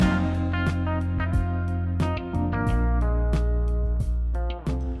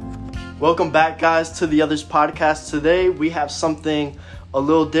Welcome back, guys, to the Others Podcast. Today, we have something a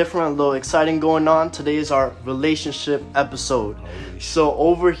little different, a little exciting going on. Today is our relationship episode. So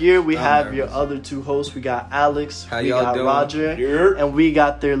over here, we have your other two hosts. We got Alex, we got doing? Roger, and we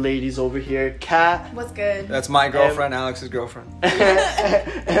got their ladies over here, Kat. What's good? That's my girlfriend, Alex's girlfriend.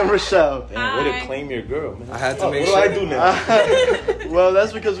 and Rochelle. Damn, way to claim your girl, man. I had to make sure. What do I do now? Well,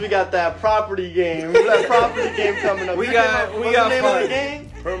 that's because we got that property game. That property game coming up. We got fun. Game?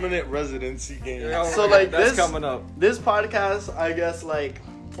 Permanent residency game. So like that's this coming up. This podcast, I guess, like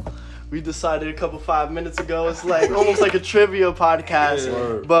we decided a couple 5 minutes ago. It's like almost like a trivia podcast.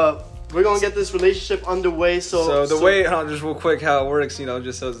 Yeah. But we're gonna get this relationship underway. So the way, just real quick, how it works,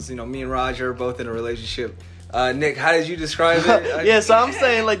 just so me and Roger are both in a relationship. Nick, how did you describe it? Yeah, so I'm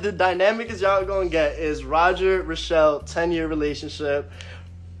saying like the dynamic is y'all gonna get is Roger, Rochelle, 10-year relationship,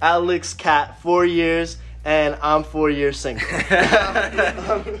 Alex, Kat, 4 years, and I'm 4 years single.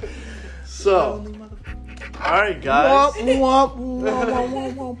 So, alright guys.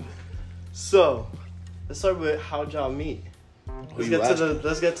 So, let's start with how'd y'all meet. Let's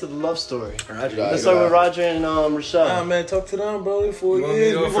get to the love story. Let's start with Roger and Rochelle. Nah, man, talk to them, bro. 4 You want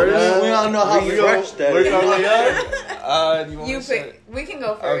years. me to go first? We don't know how fresh that is. You pick. We can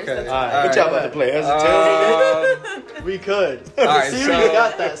go first. Okay. Alright. What y'all about to play? Hesitate? We could. Alright,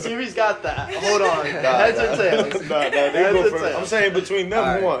 Siri's got that. Hold on. Heads or tails? Nah, they go first. I'm saying between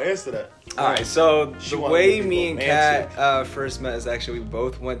them, who want to answer that? Alright, so She the wanted way to be me and romantic. Kat first met is actually we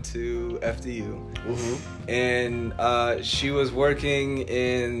both went to FDU. Mm-hmm. And she was working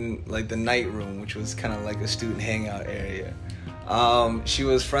in like the night room, which was kind of like a student hangout area. She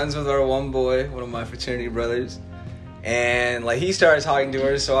was friends with our one boy, one of my fraternity brothers, and like he started talking to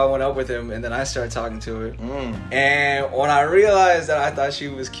her, so I went up with him, and then I started talking to her. And when I realized that I thought she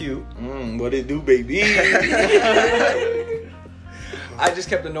was cute, What it do, baby? I just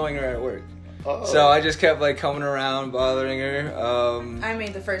kept annoying her at work. Uh-oh. So I just kept like coming around, bothering her. I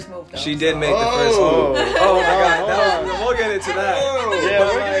made the first move though. She did make the first move. Oh my god, we'll get into that. Yeah,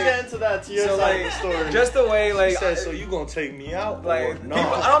 we're gonna get into that to your side of the story. Just the way like She said, so you gonna take me out? like No.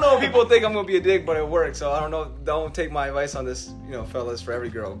 people, I don't know if people think I'm gonna be a dick, but it works. So I don't know. Don't take my advice on this, fellas, for every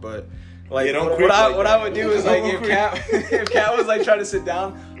girl. But like Yeah, don't what creep like I that. would do is like if Kat was like trying to sit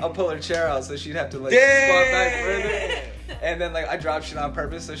down, I'll pull her chair out so she'd have to like squat back further. And then like I dropped shit on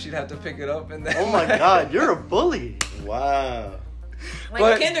purpose so she'd have to pick it up and then. Oh my god, you're a bully. Wow.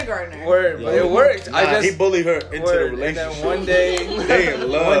 like a kindergartner. But it worked. He bullied her into the relationship. And then one day, They in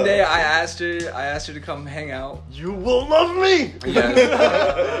love. one day I asked her to come hang out. You will love me.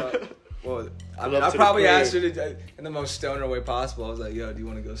 Yeah. Well, I to the probably crib. asked her to, in the most stoner way possible. I was like, "Yo, do you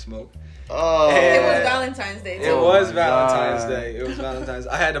want to go smoke?" Oh. It was Valentine's Day too. It was my Valentine's God. Day. It was Valentine's.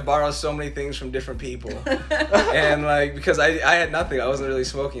 I had to borrow so many things from different people, and like because I had nothing. I wasn't really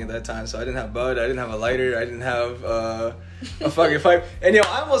smoking at that time, so I didn't have bud. I didn't have a lighter. I didn't have a fucking pipe. And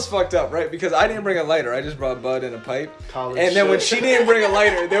I almost fucked up, right? Because I didn't bring a lighter. I just brought bud and a pipe. College And then when shit. she didn't bring a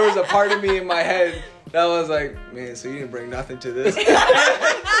lighter, there was a part of me in my head that was like, man, so you didn't bring nothing to this.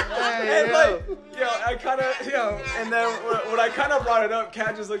 And like, I kind of, and then when I kind of brought it up,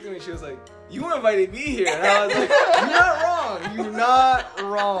 Kat just looked at me. She was like, "You invited me here," and I was like, "You're not wrong. You're not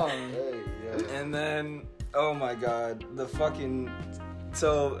wrong." And then, oh my god, the fucking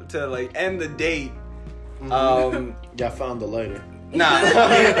to like end the date. Y'all found the lighter. Nah, I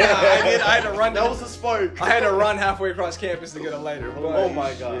had to run. That was a spark. I had to run halfway across campus to get a lighter. Oh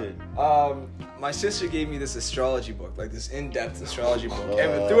my god. My sister gave me this astrology book, like this in-depth astrology book.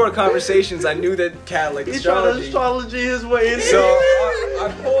 And through our conversations, I knew that Kat liked He's trying to astrology. astrology his way in. So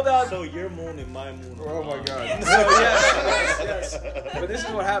I pulled out. So your moon and my moon. Oh my god. So yes. But this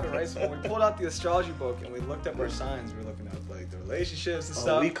is what happened, right? So when we pulled out the astrology book and we looked up our signs, we were looking at like the relationships and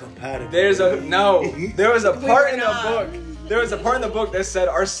stuff. We compatible. There was a part in the book. There was a part in the book that said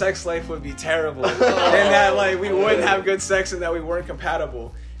our sex life would be terrible and that like we wouldn't have good sex and that we weren't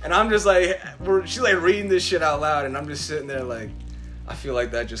compatible. And I'm just like, she's like reading this shit out loud, and I'm just sitting there like, I feel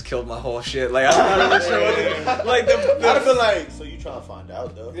like that just killed my whole shit. Like I'm not really sure what like I'd been like, so you trying to find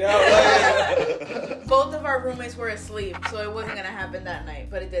out though? Yeah. Both of our roommates were asleep, so it wasn't gonna happen that night,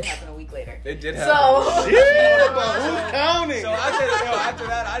 but it did happen a week later. It did happen. So Who's counting? So after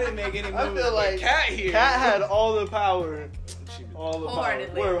that, I didn't make any moves. I feel like Kat here. Kat had all the power. All the power.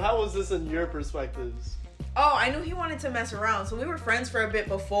 Wholeheartedly. Where, how was this in your perspectives? Oh, I knew he wanted to mess around, so we were friends for a bit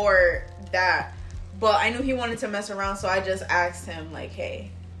before that. But I knew he wanted to mess around, so I just asked him like,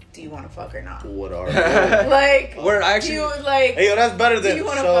 "Hey, do you want to fuck or not? What are we? Like, Word, I actually- do you, like, Hey, yo, that's better than. do you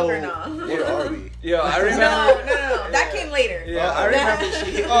want to so, fuck or not? What are we? Yo, I remember. No. That came later. Yeah, I remember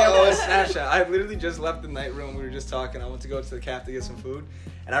she hit me up on Snapchat. I literally just left the night room. We were just talking. I went to go to the cafe to get some food.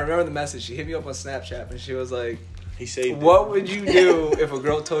 And I remember the message. She hit me up on Snapchat and she was like, He saved what would you do if a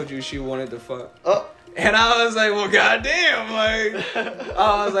girl told you she wanted to fuck? Oh. And I was like, well, goddamn. Like,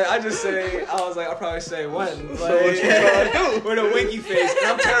 I was like, I'll probably say when. Like, So what you trying to do? with a winky face.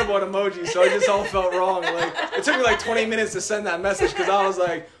 And I'm terrible at emojis, so it just all felt wrong. Like, it took me like 20 minutes to send that message because I was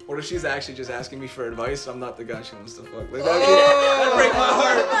like, what if she's actually just asking me for advice? I'm not the guy she wants to fuck. Like, that'd break my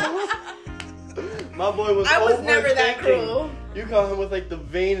heart. My boy was I was never that overthinking. cruel. You caught him with like the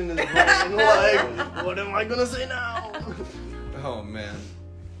vein in his brain. Like, what am I gonna say now? Oh, man.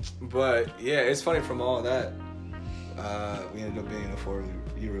 But, yeah, it's funny from all that. We ended up being in a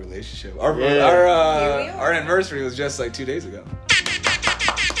 4-year relationship. Our anniversary was just like 2 days ago.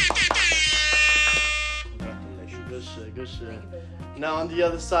 Good shit. Now on the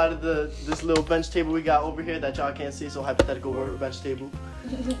other side of this little bench table we got over here that y'all can't see, so hypothetical word bench table.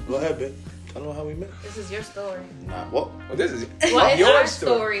 Go ahead, babe. I don't know how we met. This is your story. Nah, what? Well, this is Well, it's your our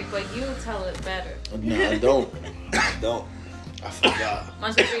story, but you tell it better. Nah, I don't. I don't. I forgot.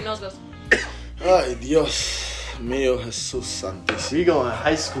 One, two, three, nose goes. Ay, Dios mío, Jesús Santísimo. We going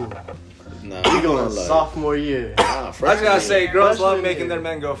high school. Nah, We going like, sophomore year. Nah, I was freshman gonna say, year. girls love Freshman making year. their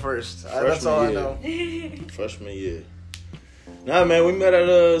men go first. That's Freshman all I year. know. Freshman year. Nah, man, we met at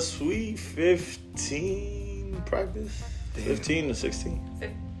a sweet 15 practice. 15 to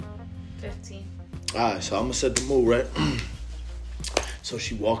 16. 15. Alright, so I'm gonna set the mood, right? So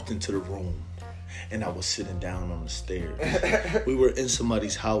she walked into the room, and I was sitting down on the stairs. We were in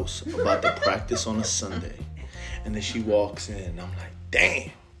somebody's house about to practice on a Sunday, and then she walks in, and I'm like, damn,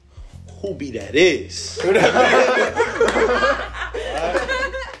 who be that is? Right?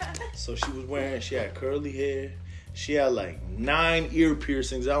 So she had curly hair. She had like 9 ear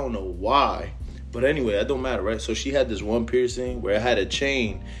piercings. I don't know why. But anyway, that don't matter, right? So she had this one piercing where it had a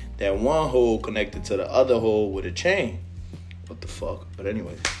chain. That one hole connected to the other hole with a chain. What the fuck? But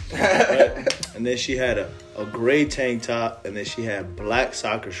anyway. Right? And then she had a gray tank top. And then she had black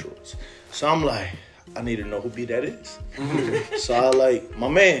soccer shorts. So I'm like, I need to know who B that is. So I like, my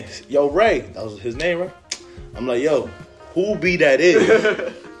man, yo, Ray. That was his name, right? I'm like, yo, who B that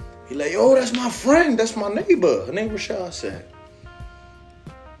is? He like, yo, that's my friend. That's my neighbor. Her name Rashad. I said,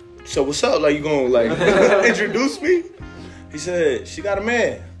 so what's up? Like, you gonna like introduce me? He said, she got a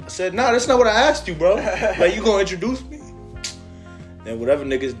man. I said, nah, that's not what I asked you, bro. Like, you gonna introduce me? Then whatever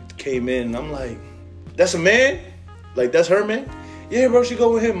niggas came in, and I'm like, that's a man? Like, that's her man? Yeah, bro, she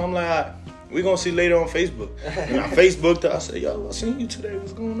go with him. I'm like, all right, we gonna see later on Facebook. And I Facebooked her. I said, yo, I seen you today.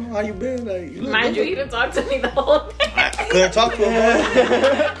 What's going on? How you been? Like, you look Mind you, good. you didn't talk to me the whole day. I couldn't talk to her,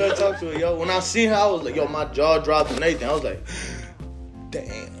 bro. Couldn't talk to her, yo. When I seen her, I was like, yo, my jaw dropped and everything. I was like,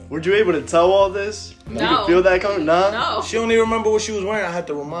 damn. Were you able to tell all this? No. You could feel that coming? Nah? No. She don't even remember what she was wearing. I had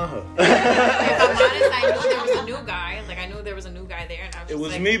to remind her. If I'm honest, I knew there was a new guy. Like, I knew there was a new guy there. And I was It just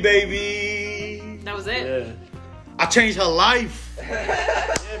was like, me, baby. That was it. Yeah. I changed her life.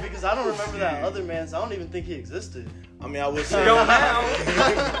 Yeah, because I don't remember that other man's. I don't even think he existed. I mean, I would say. Don't now.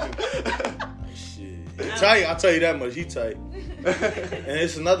 Shit. He tight. I'll tell you that much. He tight. And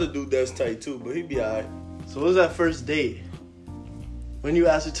it's another dude that's tight too, but he be alright. So what was that first date? When you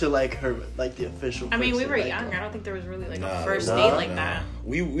asked her to like her, like the official. I mean, we person, were like, young. I don't think there was really like Nah, a first nah, date like nah. that.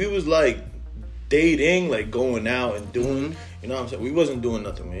 We was like dating, like going out and doing. You know what I'm saying? We wasn't doing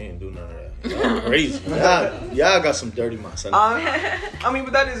nothing. We ain't doing none of that. Y'all crazy. Y'all got some dirty minds. I mean,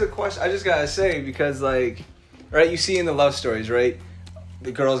 but that is a question. I just gotta say, because like, right, you see in the love stories, right?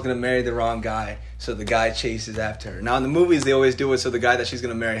 The girl's gonna marry the wrong guy, so the guy chases after her. Now in the movies, they always do it so the guy that she's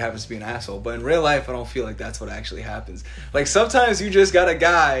gonna marry happens to be an asshole. But in real life, I don't feel like that's what actually happens. Like sometimes you just got a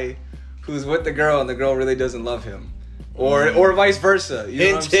guy who's with the girl and the girl really doesn't love him, or vice versa. You know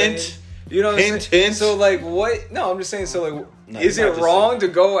what I'm saying? Hint. You know what I'm Hint, saying? hint. So like, what? No, I'm just saying. So like, No, is you're it not just wrong to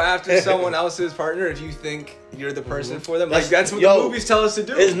go after someone else's partner if you think you're the person for them? Like that's what Yo, the movies tell us to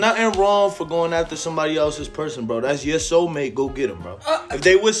do. There's nothing wrong for going after somebody else's person, bro. That's your soulmate. Go get them, bro. If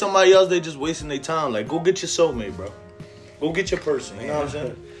they with somebody else, they just wasting their time. Like, go get your soulmate, bro. Go get your person. You know what I'm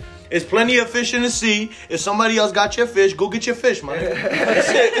saying? There's plenty of fish in the sea. If somebody else got your fish, go get your fish, my nigga. That's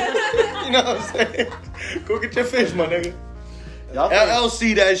it. You know what I'm saying? Go get your fish, my nigga. Y'all think-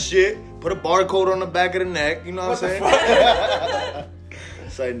 LLC that shit. Put a barcode on the back of the neck. You know what I'm saying?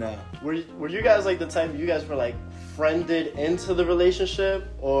 Say nah. Were you guys like the type? You guys were like friended into the relationship,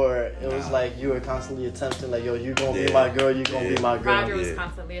 or it was like you were constantly attempting, like, yo, you gonna be my girl, you gonna be my girl? Roger was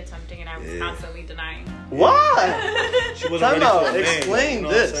constantly attempting, and I was constantly denying. Why? She wasn't ready for a man. Explain You know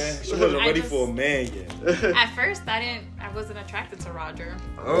what I'm this. saying? She wasn't ready for a man yet. At first, I wasn't attracted to Roger.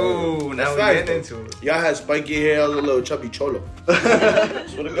 Oh, now we're getting into it. Y'all had spiky hair, I was a little chubby cholo.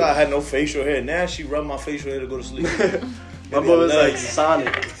 Swear to God, I had no facial hair. Now she rubbed my facial hair to go to sleep. My boy was like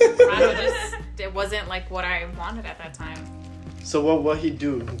Sonic. Roger it wasn't like what I wanted at that time. So what he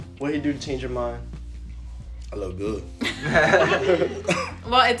do? What he do to change your mind? I look good.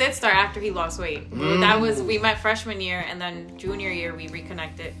 Well, it did start after he lost weight. We met freshman year, and then junior year we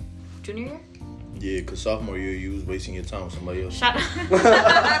reconnected. Junior year? Yeah, because sophomore year you was wasting your time with somebody else. Shut up.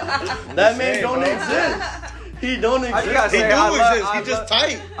 That man don't exist. He don't exist. He do exist. He just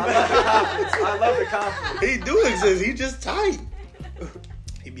tight. I love the confidence. He do exist. He just tight.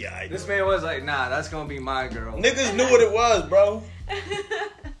 He be alright. This man was like, nah, that's gonna be my girl. Niggas knew what it was, bro.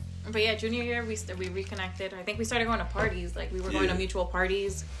 But yeah, junior year we reconnected. I think we started going to parties. Like we were going to mutual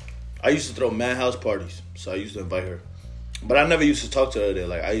parties. I used to throw mad house parties, so I used to invite her. But I never used to talk to her there.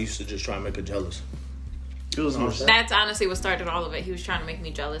 Like I used to just try and make her jealous. That's honestly what started all of it. He was trying to make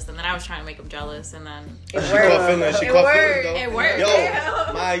me jealous, and then I was trying to make him jealous, and then She caught feelings. She caught feelings, though. It worked. Yo,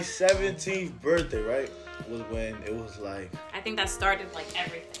 my 17th birthday, right, was when it was like. I think that started like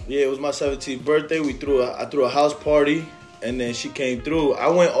everything. Yeah, it was my 17th birthday. I threw a house party, and then she came through. I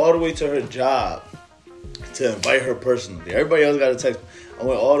went all the way to her job to invite her personally. Everybody else got a text. I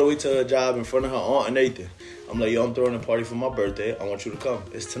went all the way to her job in front of her aunt and Nathan. I'm like, yo, I'm throwing a party for my birthday. I want you to come.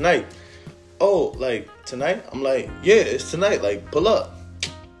 It's tonight. Oh, like, tonight? I'm like, yeah, it's tonight. Like, pull up.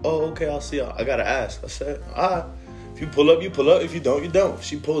 Oh, okay, I'll see y'all. I gotta ask. I said, all right. If you pull up, you pull up. If you don't, you don't.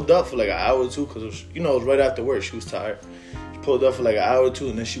 She pulled up for like an hour or two because, it was right after work. She was tired. She pulled up for like an hour or two,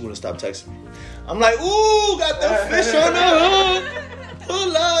 and then she wouldn't stop texting me. I'm like, ooh, got the fish on the hook.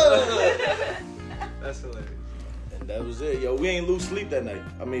 Pull up. That's hilarious. And that was it. Yo, we ain't lose sleep that night.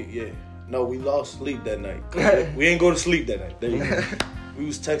 I mean, yeah. No, we lost sleep that night. We ain't go to sleep that night. There you go. We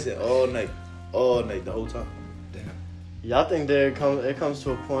was texting all night, the whole time. Damn. Y'all think it comes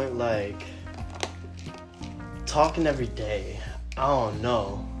to a point like talking every day? I don't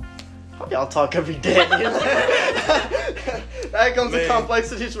know. How y'all talk every day? That comes to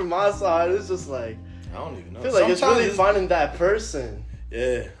complexities from my side. It's just like I don't even know. I feel like it's really finding that person.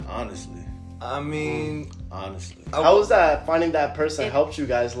 Yeah, honestly. I mean, honestly. How was that finding that person helped you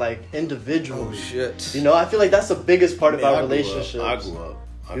guys like individually? Oh shit. You know, I feel like that's the biggest part about relationships. I grew up.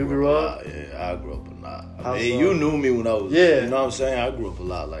 You grew up? Yeah, I grew up a lot. How so? You knew me when I was, yeah. You know what I'm saying? I grew up a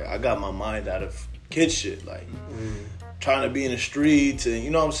lot. Like, I got my mind out of kid shit. Like, trying to be in the streets and,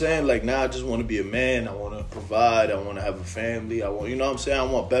 you know what I'm saying? Like, now I just want to be a man. I want to provide. I want to have a family. I want, you know what I'm saying? I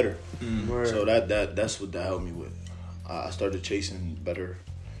want better. So that's what that helped me with. I started chasing better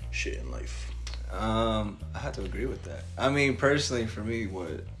shit in life. I have to agree with that. I mean, personally, for me,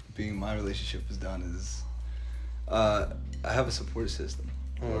 what being my relationship has done is, I have a support system.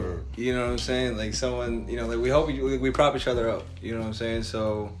 Or, you know what I'm saying? Like someone, you know, like we prop each other up. You know what I'm saying?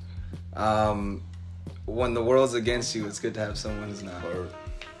 So, when the world's against you, it's good to have someone who's not.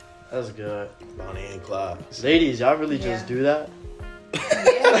 That's good. Bonnie and Clyde. Ladies, y'all really just do that?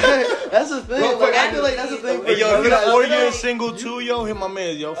 That's the thing. Like, I feel like that's the thing. Hey, yo, if you're 4 years single too, yo, hit my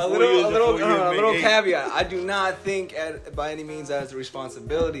man, yo. A little caveat. I do not think by any means that is the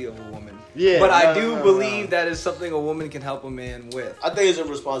responsibility of a woman. Yeah. But I do believe that is something a woman can help a man with. I think it's a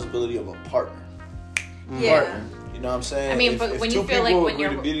responsibility of a partner. Yeah. Partner. You know what I'm saying? I mean, but when you feel like when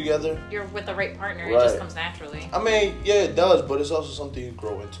you're to be together, you're with the right partner, it Right. just comes naturally. I mean, yeah, it does, but it's also something you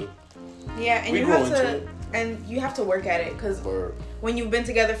grow into. Yeah, and We you grow have into to, it. and you have to work at it because Word. when you've been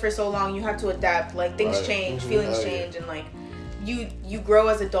together for so long, you have to adapt. Like things Right. change, feelings Oh, yeah. change, and like you grow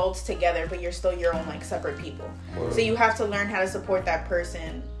as adults together, but you're still your own like separate people. Word. So you have to learn how to support that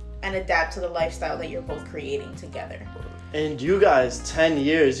person and adapt to the lifestyle that you're both creating together. And you guys, 10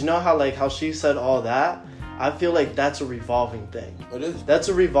 years, you know how she said all that? I feel like that's a revolving thing. It is. That's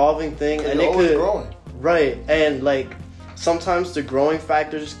a revolving thing. And you're it always could, growing. Right. And like, sometimes the growing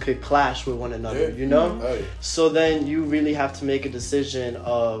factors could clash with one another, you know? Right. So then you really have to make a decision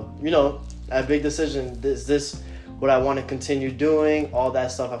of, you know, a big decision. Is this what I want to continue doing? All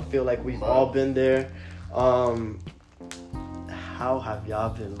that stuff. I feel like we've all been there. How have y'all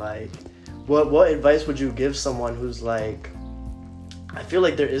been? Like, what advice would you give someone who's like, I feel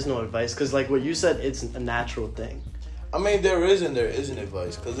like there is no advice because like what you said, it's a natural thing. I mean, there is and there isn't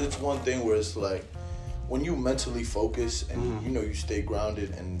advice because it's one thing where it's like, when you mentally focus and you stay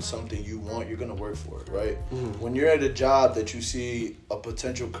grounded and something you want, you're gonna work for it, right? When you're at a job that you see a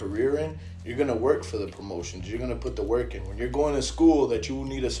potential career in, you're gonna work for the promotions. You're gonna put the work in. When you're going to school that you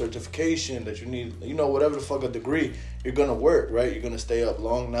need a certification, that you need, whatever the fuck, a degree, you're gonna work, right? You're gonna stay up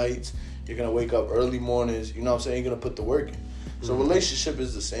long nights. You're gonna wake up early mornings. You know what I'm saying? You're gonna put the work in. So relationship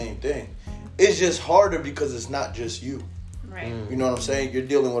is the same thing. It's just harder because it's not just you. Right. You know what I'm saying? You're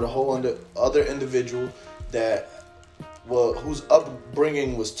dealing with a whole other individual whose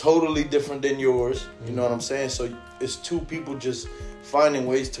upbringing was totally different than yours. You know what I'm saying? So it's two people just finding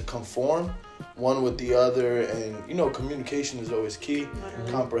ways to conform one with the other, and communication is always key.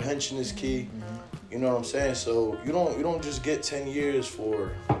 Comprehension is key. You know what I'm saying? So you don't just get 10 years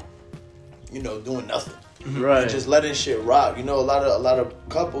for doing nothing. Right. And just letting shit rock. A lot of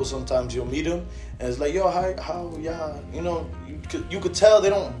couples, sometimes you'll meet them and it's like, yo, how y'all, you could tell they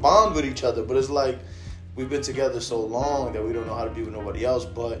don't bond with each other, but it's like we've been together so long that we don't know how to be with nobody else,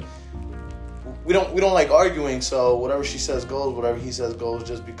 but we don't like arguing, so whatever she says goes, whatever he says goes,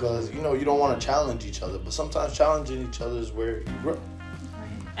 just because you don't want to challenge each other, but sometimes challenging each other is where you grow.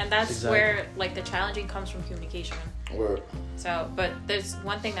 And that's where like the challenging comes from communication. Word. So, but there's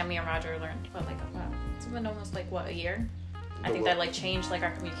one thing that me and Roger learned, it's been almost a year. I think that changed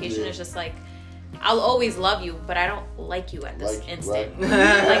our communication. Is just I'll always love you, but I don't like you at this instant. Right.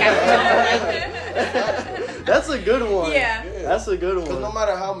 I don't like you. That's a good one. Yeah. That's a good one. Because no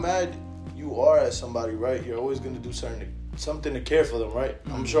matter how mad you are at somebody, right, you're always going to do something to care for them, right?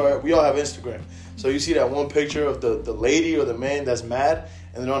 I'm sure we all have Instagram. So you see that one picture of the lady or the man that's mad,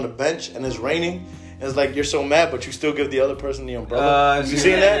 and they're on the bench, and it's raining. And it's like, you're so mad, but you still give the other person the umbrella. You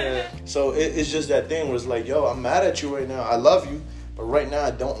seen that? Yeah. So it's just that thing where it's like, yo, I'm mad at you right now. I love you, but right now I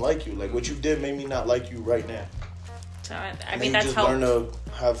don't like you. Like, what you did made me not like you right now. So, I and mean, that's just helped. helped. Learn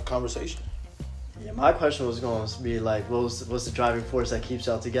to have conversation. Yeah, my question was going to be what's the driving force that keeps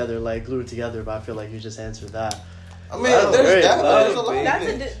y'all together, glued together? But I feel like you just answered that. I mean, there's that. There's a lot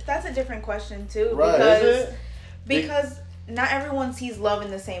of That's a different question too, right. because not everyone sees love in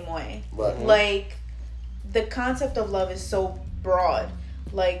the same way. Right. The concept of love is so broad.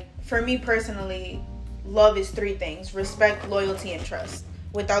 For me personally, love is 3 things: respect, loyalty, and trust.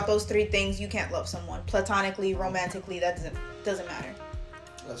 Without those 3 things, you can't love someone. Platonically, romantically, that doesn't matter.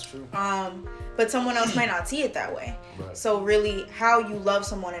 That's true. But someone else might not see it that way. Right. So really, how you love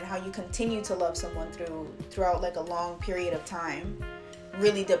someone and how you continue to love someone throughout a long period of time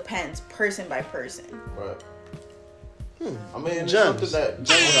really depends person by person. Right. I mean, it's something that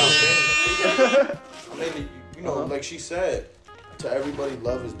I mean, like she said, to everybody,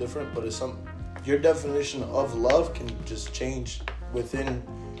 love is different, but your definition of love can just change within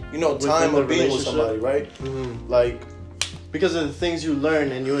time of being with somebody, right? Because of the things you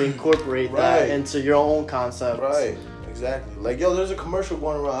learn and you incorporate that into your own concept. Right, exactly. There's a commercial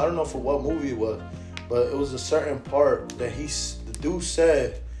going around. I don't know for what movie it was, but it was a certain part that the dude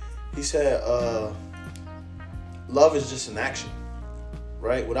said. He said, love is just an action,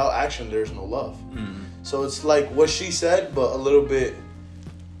 right? Without action, there's no love. So it's like what she said, but a little bit,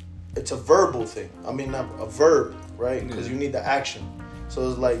 it's a verbal thing. I mean, not a verb, right? Because you need the action. So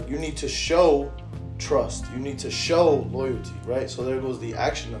it's like you need to show trust. You need to show loyalty, right? So there goes the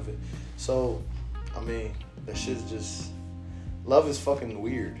action of it. So, I mean, that shit's just... Love is fucking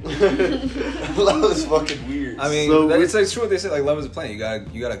weird. Love is fucking weird. I mean, it's true what they say. Love is a plant. You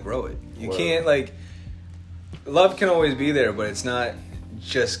gotta grow it. You can't love can always be there, but it's not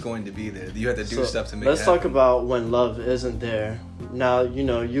just going to be there. You have to do stuff to make it happen. Let's talk about when love isn't there. Now,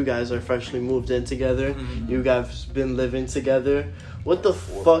 you guys are freshly moved in together. You guys been living together. What the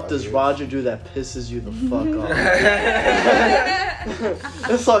fuck does Roger do that pisses you the fuck off?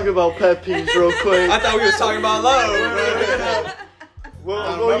 Let's talk about pet peeves real quick. I thought we was talking about love. Well,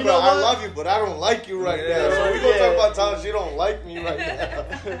 I love you, but I don't like you right now. So we're going to talk about times you don't like me right now.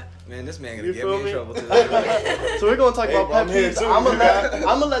 Man, this man gonna get me in trouble today. So we're going to talk about pet peeves. I'm going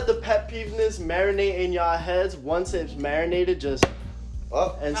to let the pet peeveness marinate in y'all heads. Once it's marinated, just...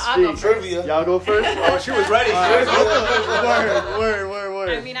 and speak. Trivia. Y'all go first? Oh, she was ready. Word.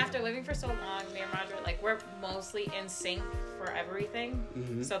 I mean, after living for so long, me and Roger, we're mostly in sync for everything.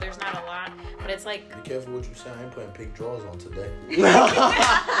 So there's not a lot. But it's Be careful what you say. I ain't putting pink drawers on today.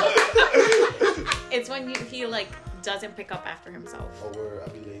 It's when he doesn't pick up after himself. Oh, word. I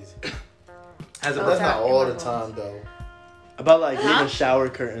be lazy. That's not all the time, though. About leaving shower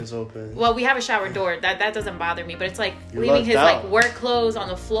curtains open. Well, we have a shower door. That doesn't bother me. But it's leaving his work clothes on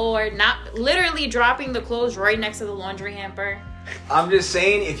the floor, not literally dropping the clothes right next to the laundry hamper. I'm just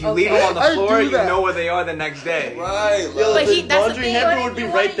saying, if you leave them on the floor, you know where they are the next day. Right. Yo, But the that's laundry hamper would be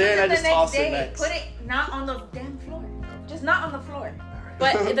right there, and I just toss it next. Put it not on the damn floor. Just not on the floor.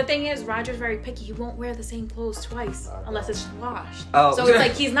 But the thing is, Roger's very picky. He won't wear the same clothes twice unless it's washed. Oh. So it's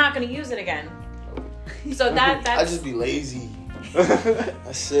like he's not gonna use it again. So that's. I just be lazy.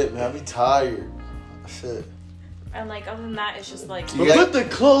 That's it, man. I be tired. That's it. And like other than that, it's just like. But put the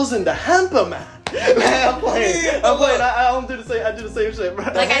clothes in the hamper, man. Man, I'm playing. I don't do the same. I do the same shit, bro.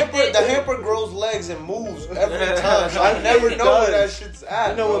 The hamper grows legs and moves every time. So I never know where that shit's at.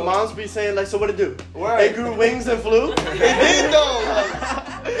 You know when moms be saying like, so what it do? Right. It grew wings and flew. It did though.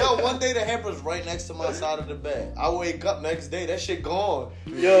 Like, yo, one day the hamper's right next to my side of the bed. I wake up next day, that shit gone.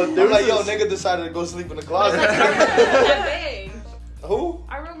 Yo, I'm like, yo, nigga decided to go sleep in the closet. Like, our room isn't that big. Who?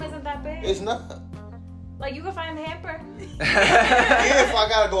 Our room isn't that big. It's not. Like you can find the hamper. Yeah, if I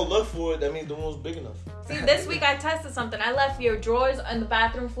gotta go look for it, that means the room's big enough. See, this week I tested something. I left your drawers on the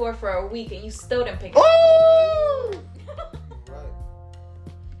bathroom floor for a week, and you still didn't pick it up. Oh! Right.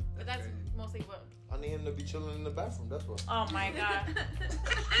 But that's mostly what. I need him to be chilling in the bathroom, that's what. Oh my god.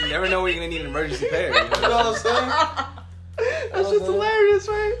 You never know when you're gonna need an emergency pair. You You know what I'm saying? That's just hilarious,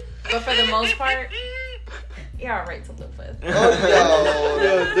 right? But for the most part, you're alright to live with. Oh,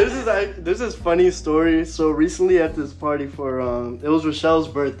 Yo, there's this funny story. So recently at this party for it was Rochelle's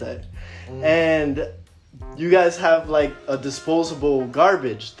birthday, and you guys have like a disposable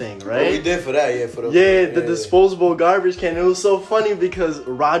garbage thing, right? What we did for that, yeah, for the the disposable garbage can. It was so funny because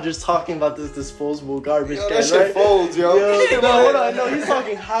Roger's talking about this disposable garbage Yo, can, that shit right? folds, yo. No, hold on, no, he's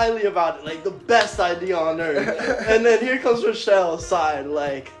talking highly about it, like the best idea on earth. And then here comes Rochelle's side,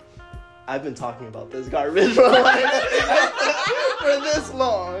 like, I've been talking about this garbage for like for this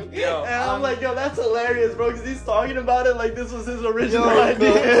long. Yo, and I'm like, yo, that's hilarious, bro, because he's talking about it like this was his original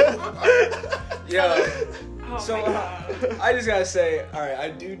idea. Yo. Oh So my god. I just gotta say, all right, I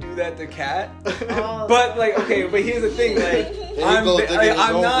do that to Kat, Oh. but like, okay, but here's the thing, like, I'm goes digging his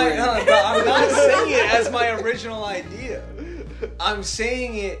I'm own not, grave. but I'm not saying it as my original idea. I'm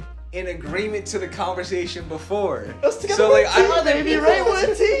saying it in agreement to the conversation before. Let's together So like, team, baby, right?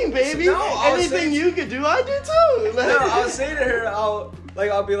 We're a team, baby. No, I was Anything saying- you could do, I do too. Like, No, I'll say to her,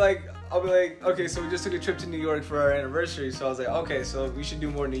 I'll be like, okay, so we just took a trip to New York for our anniversary, so I was like, okay, so we should do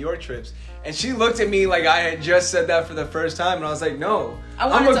more New York trips. And she looked at me like I had just said that for the first time, and I was like, no. I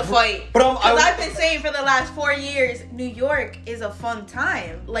wanted to fight. But Because I've been saying for the last 4 years, New York is a fun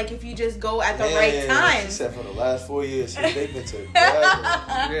time. Like, if you just go at the right time. She said for the last 4 years, they've been to.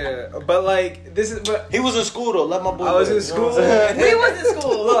 Yeah, but like, He was in school though. Let my boy. I was live, in you know what school. I'm saying? We was in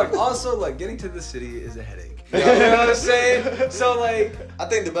school. Look, also, like, getting to the city is a headache. You know what I'm saying? So, like, I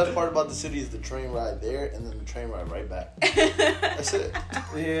think the best part about the city is the train ride there and then the train ride right back. That's it.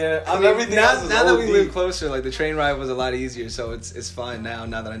 yeah, I And mean, everything now else is that we OD. live closer, like, the train ride was a lot easier, so it's fine now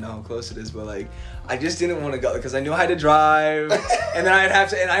that I know how close it is, but, like, I just didn't want to go because I knew I had to drive, and then I'd have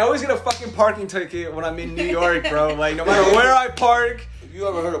to, and I always get a fucking parking ticket when I'm in New York, bro. Like, no matter where I park. Have you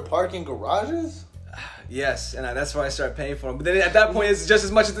ever heard of parking garages? Yes, and that's why I started paying for them. But then at that point, it's just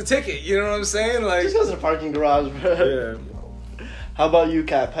as much as the ticket. You know what I'm saying? Like, just goes to the parking garage, bro. yeah. How about you,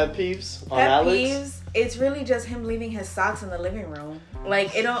 Kat? Pet peeves on Pet Alex? peeves, it's really just him leaving his socks in the living room.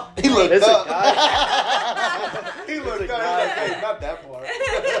 Like, it don't. He looked It's a up. guy. He looked It's a up. guy. He's like, hey, not that part.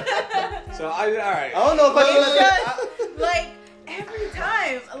 So all right. I don't know if I It's can. just, like, every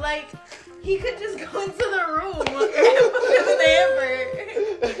time. Like, he could just go into the room and put him in the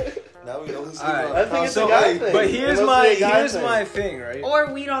hamper. Now we know who's All right. sleeping on I the think it's couch. a guy Hey, thing. But It here's must be a guy my thing, right?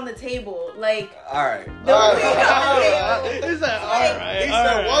 Or weed on the table. Like, All right. the All weed right. on the table. He said, all right. He all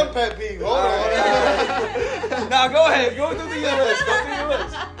said right. one pet peeve. Hold on. Now go ahead. Go through your list. Go through your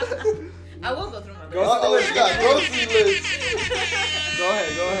list. I will go through my Go list. Uh-oh, she got grocery list. Go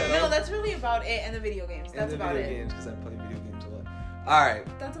ahead. No, that's really about it. And the video games. That's about it. Games, because I play video games a lot. All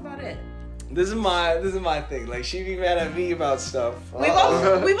right. That's about it. This is my thing. Like, she be mad at me about stuff. We've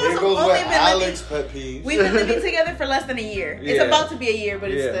also Here goes only with been Alex pet peeves. We've been living together for less than a year. It's Yeah. about to be a year,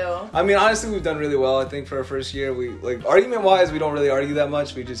 but it's still. I mean, honestly, we've done really well. I think for our first year, we like argument-wise, we don't really argue that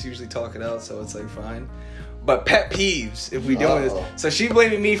much. We just usually talk it out, so it's like fine. But pet peeves, if we doing this, so she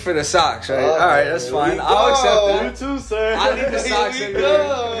blaming me for the socks, right? All right, that's here fine. we I'll go. accept You that. too, sir. I leave the socks Here in we there.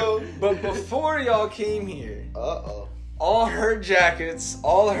 go. But before y'all came here, Uh-oh. all her jackets,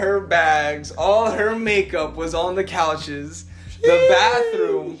 all her bags, all her makeup was on the couches. The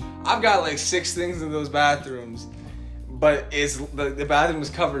bathroom, I've got like 6 things in those bathrooms, but it's the bathroom is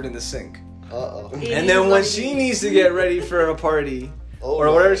covered in the sink. Uh-oh. And then when she needs to get ready for a party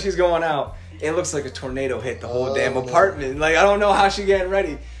or whatever she's going out, it looks like a tornado hit the whole damn apartment. Like, I don't know how she getting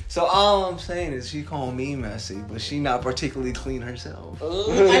ready. So all I'm saying is she called me messy, but she not particularly clean herself.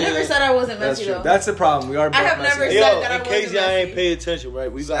 I never said I wasn't That's messy true. though. That's the problem. We are both I have messy. never Yo, said that I in wasn't case y'all messy. ain't pay attention,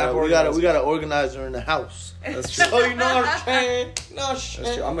 right? We gotta organize her in the house. That's true. Oh, you know what I'm saying? No That's shit.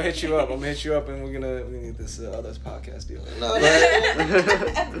 true. I'm gonna hit you up, and we're gonna get this other podcast deal.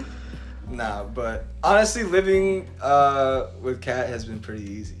 Nah, but honestly, living with Kat has been pretty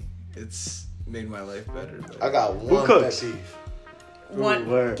easy. It's made my life better. But I got Who one cooks? pet peeve. One.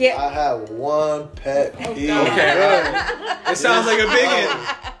 Word. Get. I have one pet peeve. okay, it sounds like a big one.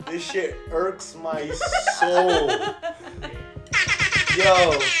 This shit irks my soul.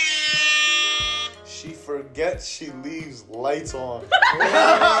 Yo, she forgets she leaves lights on.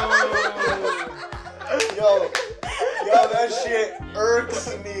 Yo, that shit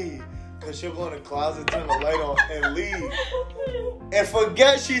irks me. Cause she'll go in the closet, turn the light on, and leave. And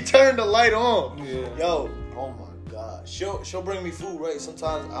forget she turned the light on. Yeah. Yo, oh my God. She'll bring me food, right?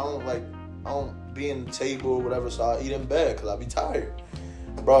 Sometimes I don't be in the table or whatever, so I eat in bed because I be tired.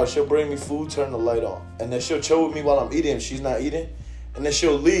 Bro, she'll bring me food, turn the light on. And then she'll chill with me while I'm eating if she's not eating. And then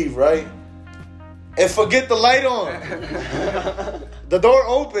she'll leave, right? And forget the light on. The door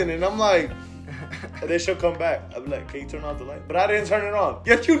open, and I'm like, and then she'll come back. I'll be like, can you turn off the light? But I didn't turn it on.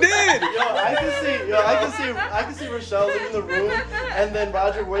 Yes, you did. I can see Rochelle leaving the room, and then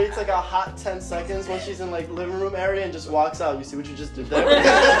Roger waits like a hot 10 seconds when she's in like living room area and just walks out. You see what you just did there?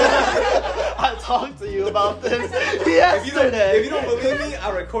 I talked to you about this yesterday. If you don't believe me, I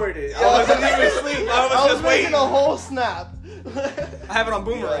recorded it. Yo, I wasn't even asleep. I was just making waiting. a whole snap. I have it on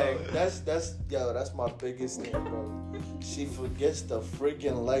boomerang. Yo, that's my biggest thing, bro. She forgets the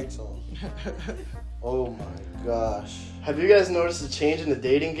freaking lights on. Oh my gosh. Have you guys noticed a change in the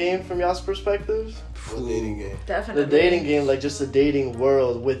dating game from y'all's perspectives? What dating game? Definitely. The dating game, like just the dating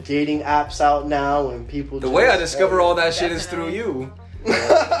world, with dating apps out now and people. The way I discover all that shit is through Definitely. you.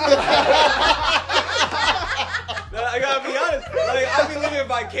 I gotta be honest. Like, I be living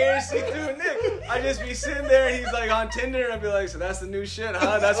vicariously through Nick. I just be sitting there and he's like on Tinder and I'd be like, so that's the new shit,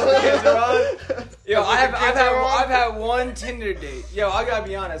 huh? That's what the kids are on? Yo, I've had one Tinder date. Yo, I gotta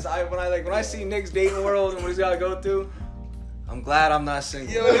be honest. When I see Nick's dating world and what he's gotta go through, I'm glad I'm not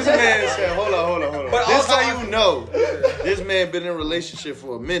single. Yo, this man said, hold on. But This also, how you know. This man been in a relationship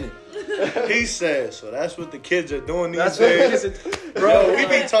for a minute. He said, so that's what the kids are doing these That's what days. it is. Bro, we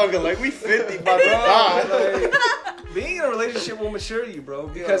be talking like we 50 about to die. Like, being in a relationship will mature you, bro.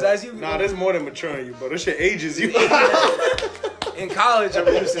 Because as you Nah, there's more than maturing you, bro. This shit ages you. in college, I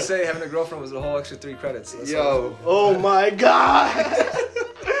used to say having a girlfriend was a whole extra 3 credits. That's Yo. Oh my god.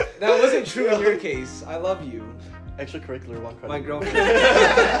 That wasn't true in your case. I love you. Extracurricular one credit. My girlfriend.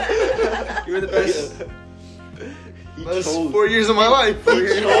 You were the best. He That's chose. 4 years of my life. He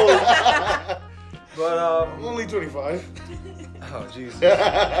chose. But I'm only 25. oh Jesus.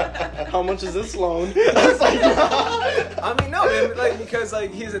 How much is this loan? I mean, no, man, like, because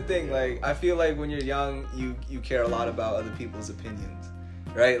like here's the thing, like I feel like when you're young, you care a lot about other people's opinions,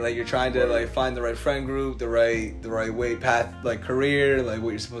 right? Like you're trying to like find the right friend group, the right way path, like career, like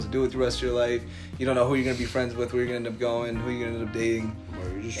what you're supposed to do with the rest of your life. You don't know who you're gonna be friends with, where you're gonna end up going, who you're gonna end up dating.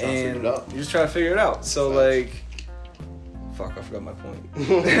 You're just trying to figure it out. You're just trying to figure it out. So like, fuck, I forgot my point.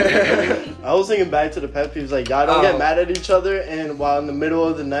 I was thinking back to the pet peeves, like y'all don't get mad at each other, and while in the middle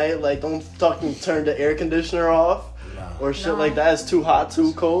of the night, like don't fucking turn the air conditioner off or shit like that. It's too hot,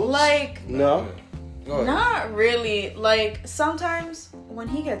 too cold. Like, no. Go ahead. not really. Like, sometimes when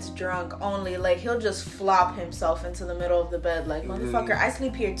he gets drunk only, like, he'll just flop himself into the middle of the bed. Like, motherfucker, I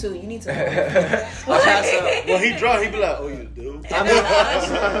sleep here too. You need to know. I'll pass out. When he drunk, he be like, oh, you do? I mean,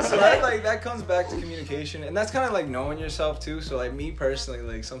 honestly, so that, like, that comes back to communication, and that's kind of like knowing yourself too. So like me personally,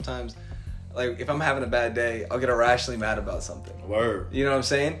 like sometimes, like if I'm having a bad day, I'll get irrationally mad about something. Word. You know what I'm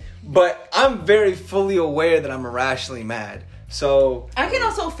saying? But I'm very fully aware that I'm irrationally mad. So I can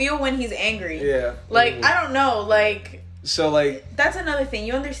also feel when he's angry. yeah, Like, I don't know. Like, so like that's another thing.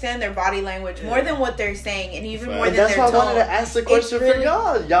 You understand their body language more than what they're saying, and even more And than that's their why I tone. wanted to ask the question for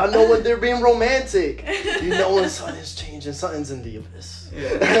y'all. Y'all know when they're being romantic. You know when something's changing, something's in the abyss.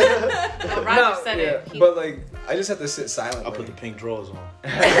 Well, Roger said it. He, but like I just have to sit silent. I put the pink drawers on.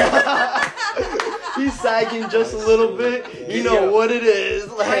 He's sagging just a little bit. You know what it is.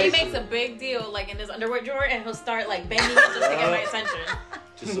 or he Like, makes a big deal, like in his underwear drawer, and he'll start like banging it just to get my attention.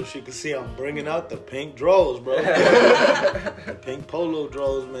 Just so she can see I'm bringing out the pink drawers, bro. The pink polo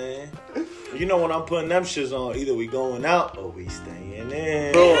drawers, man. You know when I'm putting them shits on, either we going out or we staying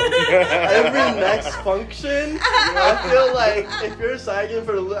in. bro, every next function, I feel like if you're sagging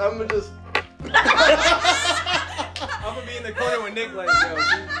for the, I'm gonna just. I'm gonna be in the corner with Nick, like, yo,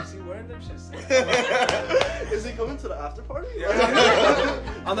 is he wearing them shits? Is he coming to the after party?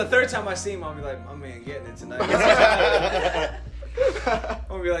 I'm On the third time I see him, I'll be like, my man getting it tonight. I'm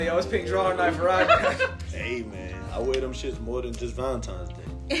gonna be like, yo, it's pink drawing night for Roger. Hey man, I wear them shits more than just Valentine's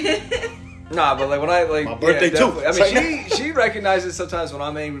Day. Nah, but like when I like my birthday too. I mean, she recognizes sometimes when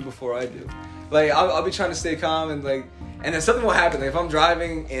I'm angry before I do. Like I'll be trying to stay calm and like, and then something will happen. Like if I'm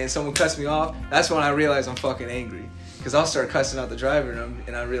driving and someone cuts me off, that's when I realize I'm fucking angry. Cause I'll start cussing out the driver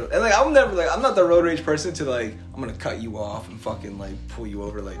and I realize, and like I'm never like, I'm not the road rage person to like, I'm gonna cut you off and fucking like pull you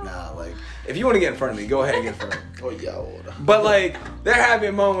over. Like nah, like if you want to get in front of me, go ahead and get in front of me. Oh yeah, order. But like there have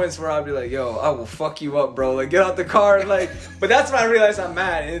been moments where I'll be like, yo, I will fuck you up, bro. Like get out the car. And, like, but that's when I realize I'm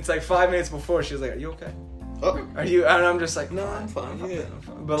mad. And it's like 5 minutes before she was like, are you okay? Oh. Are you? And I'm just like, No, I'm fine. Yeah. I'm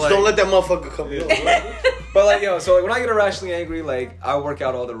fine. But Just like, don't let that motherfucker come in. but like, yo, so like when I get irrationally angry, like I work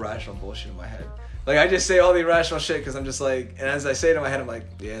out all the rational bullshit in my head. Like I just say all the irrational shit because I'm just like, and as I say it in my head, I'm like,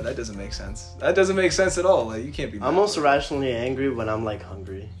 yeah, that doesn't make sense. That doesn't make sense at all. Like you can't be. I'm most irrationally angry when I'm like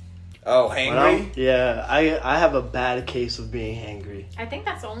hungry. Oh, hangry? Yeah, I have a bad case of being hangry. I think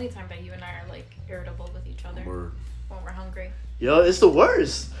that's the only time that you and I are like irritable with each other. Word. When we're hungry. Yo, it's the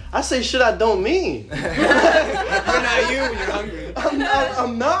worst. I say shit I don't mean. You're not you when you're hungry.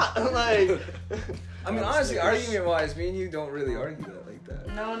 I'm not. Like. I mean, honestly, argument-wise, me and you don't really argue that like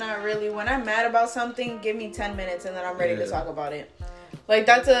that. No, not really. When I'm mad about something, give me 10 minutes and then I'm ready to talk about it. Like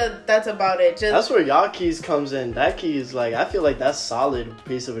that's about it. Just that's where y'all keys comes in. That key is like, I feel like that's solid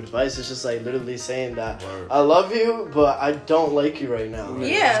piece of advice. It's just like literally saying that I love you, but I don't like you right now.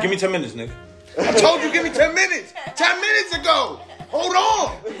 Yeah. Just give me 10 minutes, nigga. I told you, give me 10 minutes. 10 minutes ago. Hold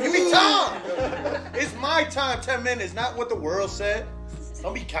on. Give me time. It's my time. 10 minutes, not what the world said.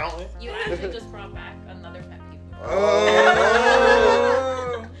 Don't be counting. You actually just brought back another pet peeve.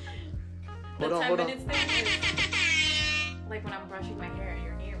 The 10 minutes thing is like when I'm brushing my hair and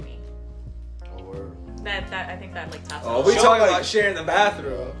you're near me. Oh, word. That I think that like tops. Oh, we talking about sharing the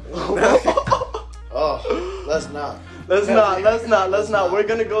bathroom. Oh, let's not. Let's not. We're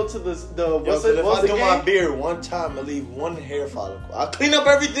gonna go to what's If I do my game? beard one time, I leave one hair follicle. I clean up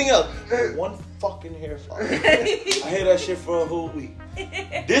everything else. But one fucking hair follicle. I hear that shit for a whole week.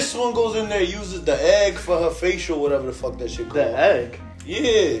 This one goes in there, uses the egg for her facial, whatever the fuck that shit called. The egg.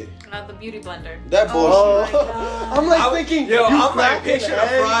 Yeah. The beauty blender. That bullshit. I'm like thinking, I'm cracking like picturing a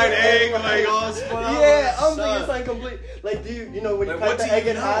fried egg, like all spun out. Yeah, I'm thinking something complete. Like, do you know when you Like, cut what the do egg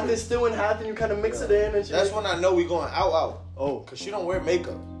you in half, know? it's still in half, and you kind of mix it in and shit. That's when I know we going out. Oh, Cause she don't wear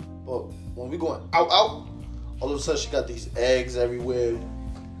makeup. But when we going out, all of a sudden she got these eggs everywhere.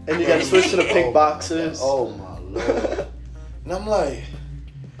 and you gotta switch to the pink boxes. Oh my lord. And I'm like,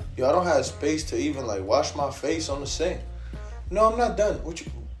 yo, I don't have space to even like wash my face on the sink. No, I'm not done. What you?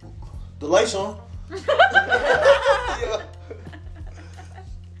 The lights on. Yeah.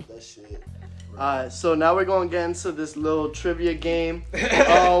 That shit. Alright, so now we're gonna get into this little trivia game.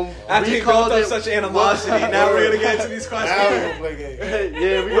 After you built up such animosity, now we're gonna get into these questions. Now we're gonna play game. Yeah,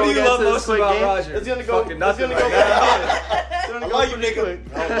 we're What gonna do you get love into this most quick about game. Roger? It's gonna go. Fucking It's nothing gonna go. right now. It's gonna I go like you, pretty quick.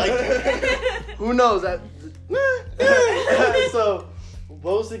 nigga. I don't like you. Who knows that? So,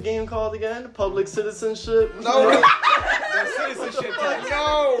 what was the game called again? Public citizenship? No. Citizenship test.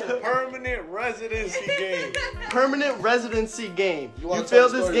 No. Permanent residency game. Permanent residency game. You You wanna fail tell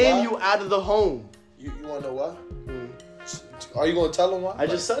the this story game, why? you out of the home. You wanna know why? Are you gonna tell them why? I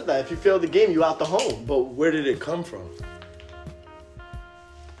just said that. If you fail the game, you out the home. But where did it come from?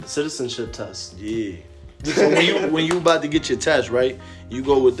 Citizenship test. Yeah. So when you about to get your test, right? You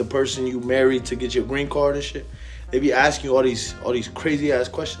go with the person you married to get your green card and shit. They be asking you all these crazy ass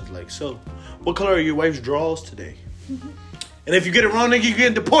questions like, so, what color are your wife's drawers today? And if you get it wrong, nigga, you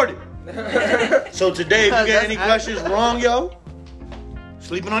get deported. So today, if you get any questions wrong, yo,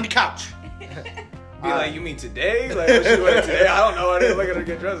 sleeping on the couch. Be like, you mean today? Like, what she wearing today? I don't know. I didn't look at her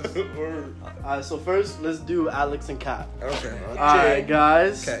get dresses. Alright, so first, let's do Alex and Kat. Okay. Alright,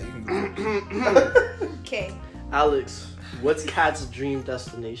 guys. Okay, you can go. okay. Alex, what's Kat's dream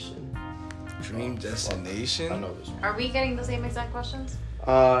destination? Dream destination? I know this one. Are we getting the same exact questions?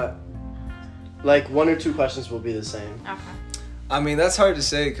 Like 1 or 2 questions will be the same. Okay. I mean, that's hard to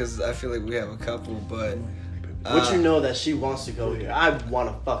say because I feel like we have a couple, but... Would you know that she wants to go here? I want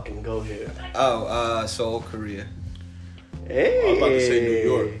to fucking go here. Seoul, Korea. Hey. I was about to say New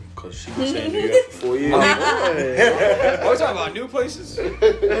York, because she been saying New York for 4 years. Are we talking about new places?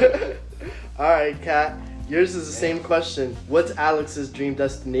 Alright, Kat. Yours is the same question. What's Alex's dream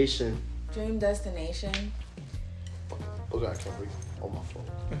destination? Dream destination. Okay, I can't breathe on my phone.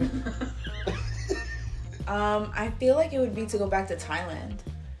 I feel like it would be to go back to Thailand.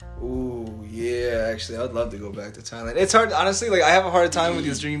 Ooh, yeah. Actually, I'd love to go back to Thailand. It's hard, honestly. Like, I have a hard time with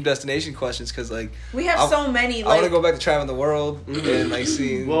these dream destination questions because, like, we have so many. I want to go back to traveling the world and like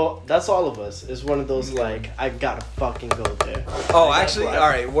see. Well, that's all of us. It's one of those like I gotta fucking go there. Oh, actually, all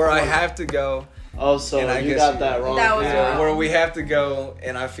right. Where I have to go. Oh, so you got that wrong. That was wrong. Where we have to go,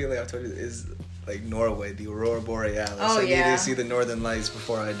 and I feel like I've told you is like Norway, the Aurora Borealis. Oh, I yeah. need to see the Northern Lights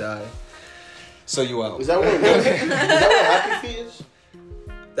before I die. So you out? Is that what Happy Feet is?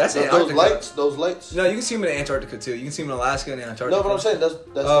 That's those Antarctica. lights. Those lights. No, you can see them in Antarctica too. You can see them in Alaska and Antarctica. No, but I'm saying that's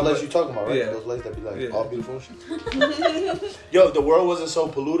the lights you're talking about, right? Yeah. Those lights that be like all beautiful and shit. Yo, if the world wasn't so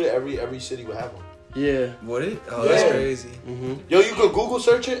polluted, every city would have one. Yeah. Would it? Oh, that's crazy. Mm-hmm. Yo, you could Google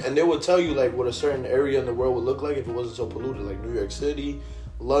search it, and they would tell you like what a certain area in the world would look like if it wasn't so polluted, like New York City,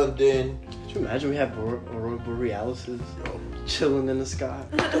 London. Could you imagine we have Aurora Borealises chilling in the sky?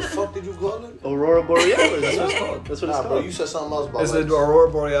 What the fuck did you call it? Aurora Borealis. That's what it's called. That's what it's Nah, called. bro, you said something else about It's the lights. Aurora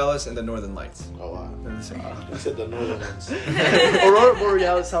Borealis and the Northern Lights. Oh wow. They're the same. You said the northern ones. Aurora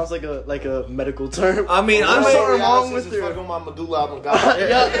Borealis sounds like a medical term. I mean, I'm I'm sorry, wrong with is your- fucking my medulla oblongata.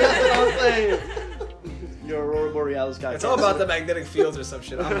 Yeah, that's what I'm saying. Your Aurora Borealis guy. It's all about the magnetic fields or some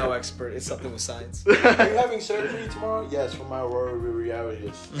shit. I'm no expert. It's something with science. Are you having surgery tomorrow? Yes, for my aurora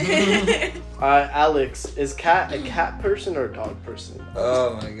borealis. Alex, is Kat a cat person or a dog person?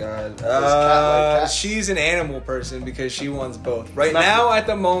 Oh my god. cat like cats? She's an animal person because she wants both. Right It's not- now, at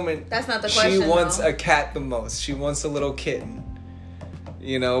the moment, That's not the she question. wants though. a cat the most. She wants a little kitten.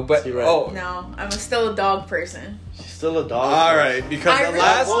 You know, but See, right. oh, No, I'm still a dog person. She's still a dog. all right, because I the really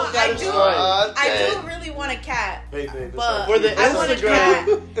last want- I do. Right. I do really want a cat, Babe, but For the I want a cat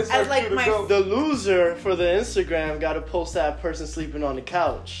It's as like like you to my. go. The loser for the Instagram got to post that person sleeping on the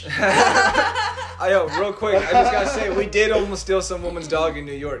couch. Yo, real quick, I just gotta say, we did almost steal some woman's dog in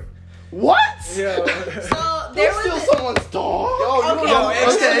New York. What? Yeah. So there Don't steal was. someone's dog. Yo, you Okay.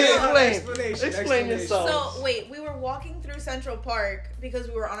 know, Okay, Explanation. Explain yourself. So wait, we were walking through Central Park because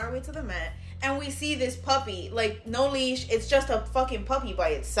we were on our way to the Met, and we see this puppy, like no leash. It's just a fucking puppy by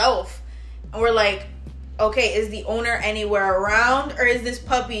itself, and we're like, okay, is the owner anywhere around, or is this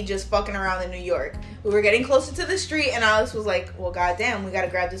puppy just fucking around in New York? We were getting closer to the street, and Alex was like, well, goddamn, we gotta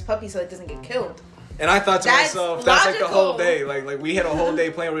grab this puppy so it doesn't get killed. And I thought to That's myself, that's like the whole logical. day. Like we had a whole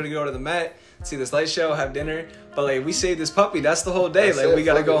day planned. We're gonna go to the Met, see this light show, have dinner. But like we saved this puppy. That's the whole day. That's like it, we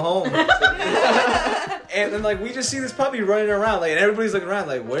gotta fuck go it. home. And then like we just see this puppy running around. Like and everybody's looking around.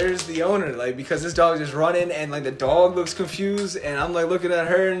 Like where's the owner? Like because this dog just running and like the dog looks confused. And I'm like looking at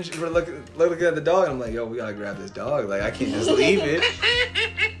her and we're looking at the dog. And I'm like, yo, we gotta grab this dog. Like I can't just leave it.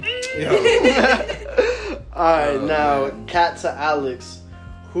 Yo. Alright, Oh, now man. Kat to Alex.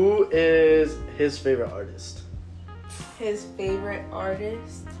 Who is his favorite artist? His favorite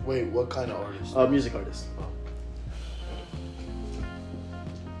artist? Wait, what kind of artist? Music artist.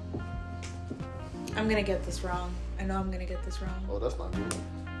 I'm gonna get this wrong. I know I'm gonna get this wrong. Oh, that's not good.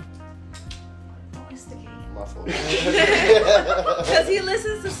 What's the game? My fault. Because he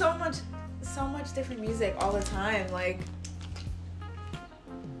listens to so much different music all the time. Like,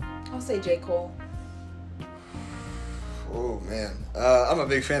 I'll say J. Cole. Oh man, I'm a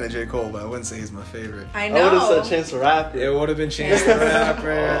big fan of J. Cole, but I wouldn't say he's my favorite. I I would have know. said Chance the Rapper. It would have been Chance the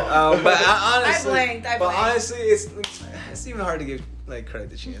Rapper. But I honestly, I blanked. but honestly, it's even hard to give like credit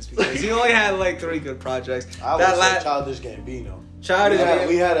to Chance because he only had like 3 good projects. I would say Childish Gambino. Childish Gambino.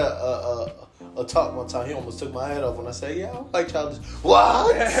 We had a talk one time. He almost took my head off when I said, "Yeah, I like Childish."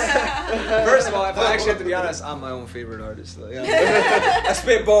 What? First of all, if I actually have to be honest, I'm my own favorite artist. Like, I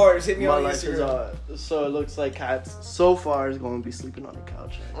spit bars, hit me My on life is Instagram. so it looks like Kat so far is going to be sleeping on the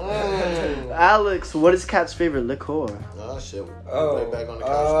couch. Mm. Alex, what is Kat's favorite liqueur? Oh shit. Oh, Right back on the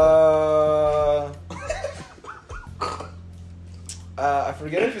couch. I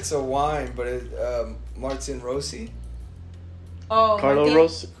forget if it's a wine, but it Martin Rossi. Oh, Carlo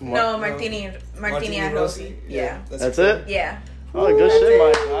Rossi? No, Martini and Rossi. Yeah. That's it? Yeah. Oh, good That's shit, it.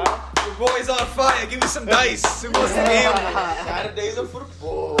 Mike. Your boy's on fire. Give me some dice. Who wants to gamble? Saturdays of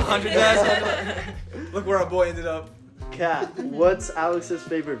football. 100 dice. Look where our boy ended up. Kat, what's Alex's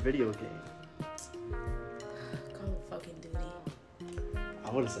favorite video game? Call of fucking Duty. I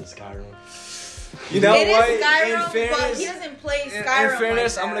would have said Skyrim. You know It is what? Skyrim, in but fairness, he doesn't play in Skyrim.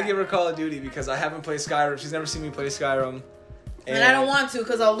 fairness, like I'm gonna that. give her Call of Duty because I haven't played Skyrim. She's never seen me play Skyrim. And I don't want to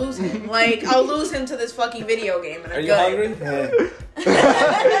because I'll lose him. Like, I'll lose him to this fucking video game. And I'm Are you good. hungry?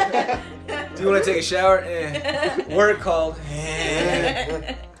 Do you want to take a shower? Work called.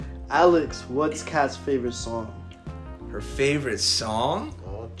 Alex, what's Kat's favorite song? Her favorite song?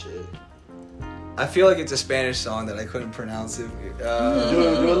 Oh shit. I feel like it's a Spanish song that I couldn't pronounce it. Do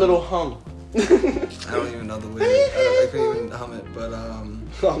a little hum. I don't even know the lyrics. I couldn't even hum it, but I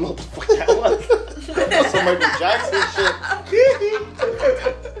don't know what the fuck that was. That's some Michael Jackson shit.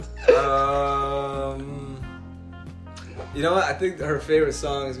 You know what? I think her favorite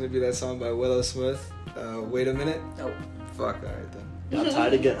song is gonna be that song by Willow Smith. Wait a minute. Nope. Fuck. All right then. Got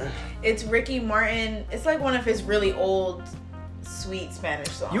tired again. It's Ricky Martin. It's like one of his really old, sweet Spanish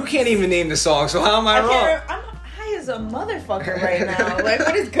songs. You can't even name the song, so how am I wrong? I'm high as a motherfucker right now. Like,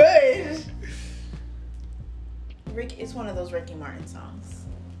 what is good? It's one of those Ricky Martin songs.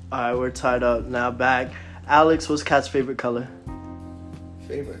 Alright, we're tied up. Now back. Alex, what's Kat's favorite color?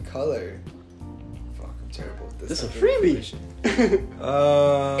 Favorite color? Fuck, I'm terrible with this. This is a freebie.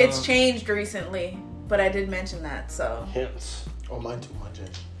 It's changed recently, but I did mention that, so. Hints. Oh, mine too, mine too.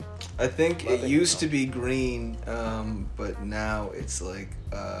 I think it used to be green, but now it's like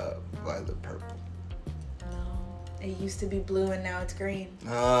violet purple. It used to be blue and now it's green.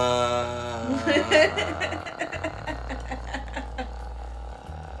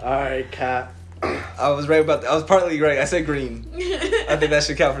 Alright, Kat. I was right about that. I was partly right. I said green. I think that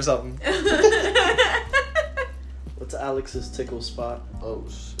should count for something. What's Alex's tickle spot? Oh,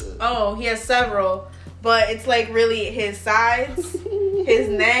 shit. Oh, he has several, but it's like really his sides, his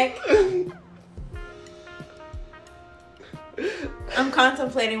neck. I'm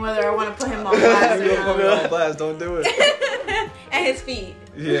contemplating whether I want to put him on blast or Don't put me not. on blast. Don't do it. And his feet.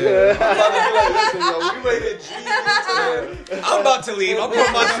 Yeah. We I'm about to leave. I'll put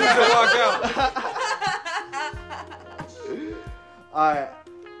my shoes and walk out.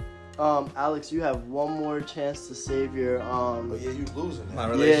 Alright. Alex, you have one more chance to save your Oh, yeah, you losing it. My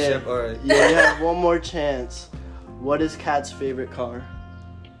relationship, alright. Yeah, you have one more chance. What is Kat's favorite car?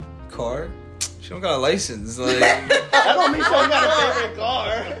 Car? She don't got a license. Like, That don't mean she don't got a favorite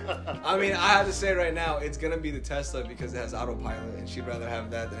car. I mean, I have to say right now, it's gonna be the Tesla because it has autopilot, and she'd rather have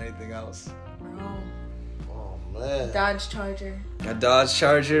that than anything else. Oh, man. Dodge Charger. A Dodge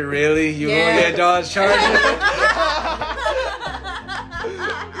Charger, really? You Yeah. gonna get a Dodge Charger?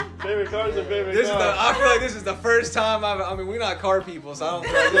 Favorite car is a favorite I car. feel like this is the first time I mean, we're not car people, so I don't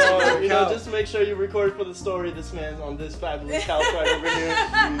feel like this So, would you know, count. just make sure you record for the story. This man's on this fabulous couch right over here.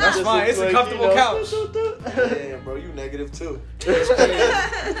 That's Just fine. It's a like, comfortable couch. Yeah, bro, you negative too.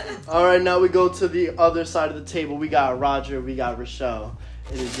 All right, now we go to the other side of the table. We got Roger, we got Rochelle.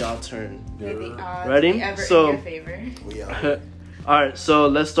 It is y'all turn. May the odds Ready? be ever So- in your favor. We out. All right, so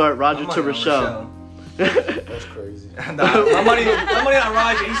let's start Roger I'm to on Rochelle. That's crazy. Nah, my money on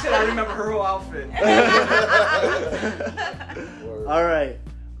Roger. He said I remember her whole outfit. Word. All right,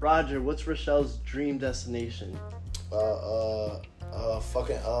 Roger, what's Rochelle's dream destination? Fucking,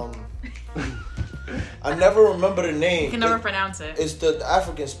 I never remember the name. You can never pronounce it. It's the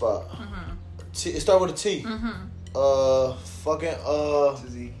African spot. T, it starts with a T. Fucking,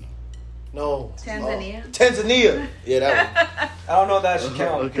 no. Tanzania? Tanzania. Yeah, that one. I don't know if that should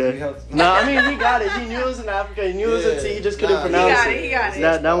count. Okay. Nah, I mean he got it. He knew it was in Africa. He knew it was a T. He just couldn't Nah, pronounce he it. got it.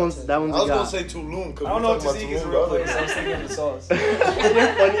 That one's I a was gonna got. say Tulum. I don't know if Tzatziki is a real place. I'm sticking with the sauce. You're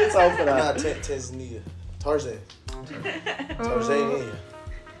funny as hell for Nah, that. Tanzania. Tarzan. Tarzania.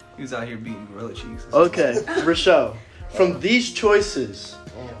 He was out here beating gorilla cheeks. Okay, Rochelle. From these choices,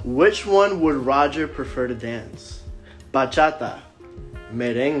 which one would Roger prefer to dance? Bachata,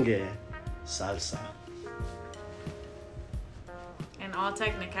 merengue, salsa. In all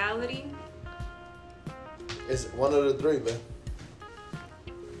technicality, It's one of the three, man.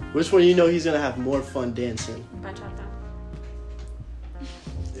 Which one you know he's gonna have more fun dancing? bachata.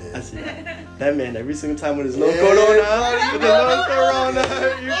 I see that man every single time with his little Yeah, corona, buddy, with his little corona.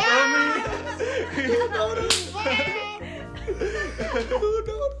 You feel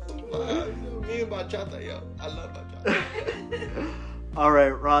me? Me and bachata, yo. I love bachata. All right,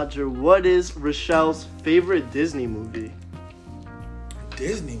 Roger. What is Rochelle's favorite Disney movie?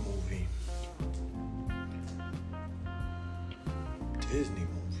 Disney movie. Disney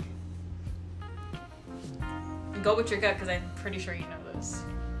movie. Go with your gut because I'm pretty sure you know this.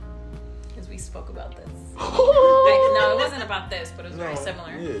 Because we spoke about this. No, it wasn't about this, but it was very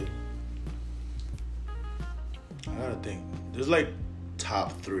similar. Yeah. I gotta think. There's like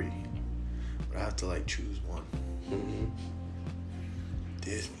top 3, but I have to like choose one.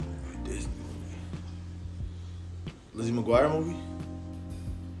 Disney movie. Lizzie McGuire movie?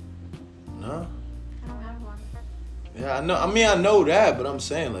 No. I don't have one. Yeah, I know. I mean, I know that, but I'm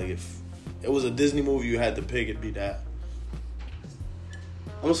saying like if it was a Disney movie you had to pick, it'd be that.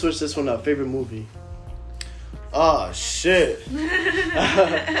 I'm gonna switch this one up. Favorite movie? Oh shit.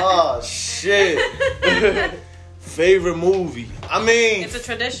 Oh shit. Favorite movie. I mean, It's a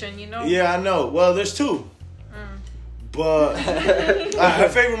tradition, you know? yeah, I know. Well, there's 2. But her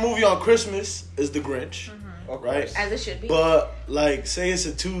favorite movie on Christmas is The Grinch, right? As it should be. But like, say it's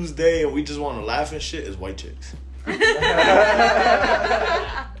a Tuesday and we just want to laugh and shit, is White Chicks.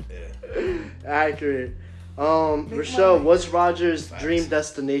 Accurate. Rochelle, what's Roger's dream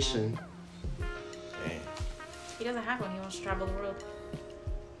destination? Damn. He doesn't have one. He wants to travel the world.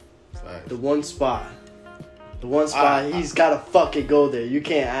 Facts. The one spot. The one spot he's gotta fucking go there. You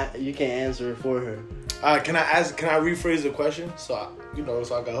can't answer it for her. Can I rephrase the question so I can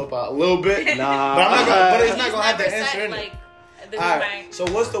help out a little bit? Nah, but I'm not gonna. But it's not He's gonna have the never answer said, in like, it. this All is right. my... So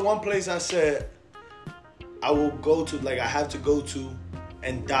what's the one place I said I will go to? Like I have to go to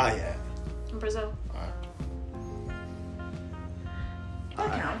and die at. Brazil.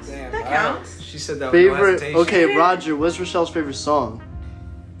 That counts. Damn, That counts. She said that with no favorite. hesitation. Okay, Roger, what's Rochelle's favorite song?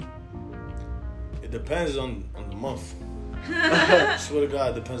 It depends on the month. I swear to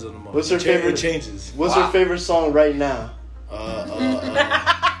God, it depends on the month. What's her favorite? It changes. What's her favorite song right now?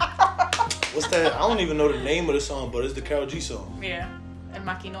 What's that? I don't even know the name of the song, but it's the Karol G song. Yeah. El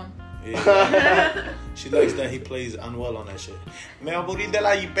Maquinón. Yeah. She likes that he plays Anuel on that shit. Me aburrí de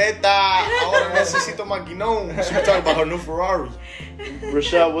la jipeta. Ahora necesito maquinón. She was talking about her new Ferrari.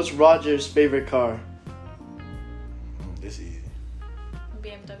 Rochelle, what's Roger's favorite car? This easy.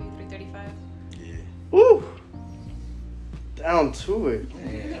 BMW 335. Yeah. Woo! Down to it.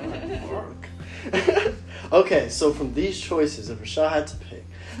 Okay, so from these choices, if Rochelle had to pick,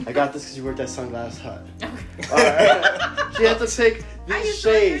 I got this because you worked at Sunglass Hut. Alright. She had to pick these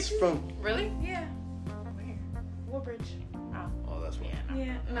shades from. Really? Yeah. Where? Woodbridge. Oh, that's why.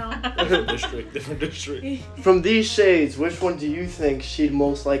 Yeah. No. Different district. From these shades, which one do you think she'd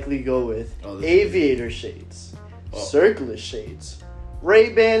most likely go with? Oh, this Aviator shades, Oh. circular shades,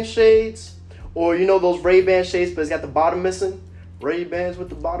 Ray-Ban shades, or you know those Ray-Ban shades, but it's got the bottom missing? Ray-Bans with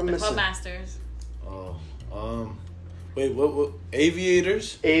the bottom The missing. Club Masters. Oh, wait, what?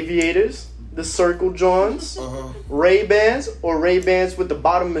 Aviators? Aviators, the circle Johns, Uh-huh. Ray-Bans, or Ray-Bans with the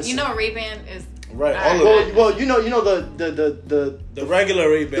bottom missing. You know Ray-Ban is... Right, Alright. all of it. Well, you know the The regular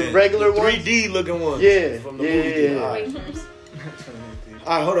Ray-Ban. the regular the ones? 3D looking ones. Yeah, From the yeah, movie. yeah, theater. yeah. Alright. wafers.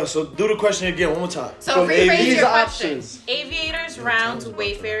 Alright, hold on. So do the question again one more time. So From rephrase these your are question. options. Aviators, rounds,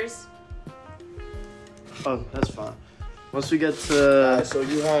 wayfarers. Oh, that's fine. Once we get Alright, to so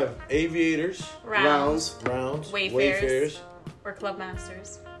you have aviators, Rounds. rounds, Wayfarers. Or Club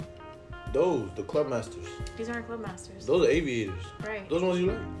Masters. Those, the Club Masters. These aren't Club Masters. Those are aviators. Right. Those ones you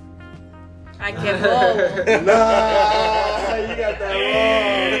like? I get both. nah, you got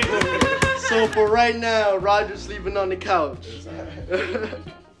that wrong. So for right now, Roger's sleeping on the couch.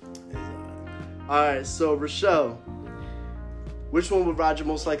 Alright, so Rochelle, which one would Roger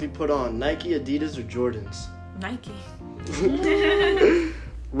most likely put on? Nike, Adidas, or Jordans? Nike.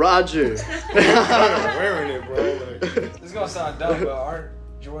 Roger. I'm wearing it, bro. Like, This is gonna sound dumb, but aren't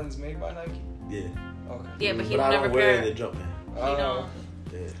Jordans made by Nike? yeah. Okay. Yeah, but he But I never don't wear pair. the jumpman. You know.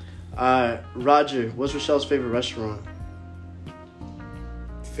 Yeah. Alright, Roger, what's Rochelle's favorite restaurant?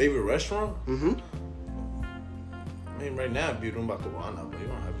 Favorite restaurant? Mm-hmm. I mean, right now, it'd be Rumba Cubana, but you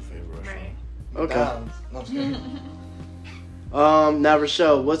don't have a favorite restaurant. Right. Okay. McDonald's. No, I'm just kidding. Now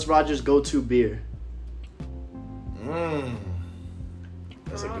Rochelle, what's Roger's go-to beer?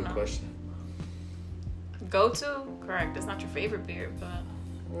 That's a good Corona. question. Go to? Correct. It's not your favorite beer, but...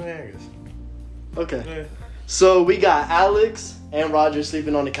 Yeah, I guess. Okay. Yeah. So we got Alex and Roger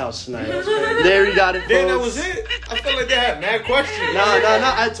sleeping on the couch tonight. There we got it, folks. Then that was it. I feel like they had mad questions.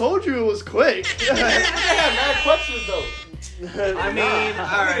 Nah. I told you it was quick. They had mad questions though. I mean,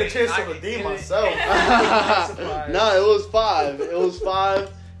 I alright. need a chance to redeem myself. No, it was 5. It was 5.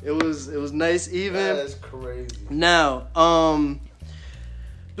 It was nice even. That's crazy. Now,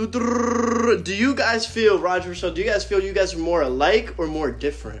 do you guys feel, Roger, so do you guys feel you guys are more alike or more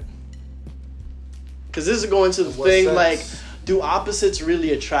different? Because this is going to the what thing, sense? like, do opposites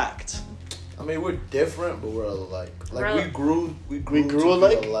really attract? I mean, we're different, but we're alike. Like We're- we grew grew to be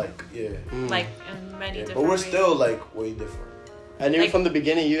alike? alike. Yeah. Like, in many Yeah, different but we're ways. still like way different. I knew Like- from the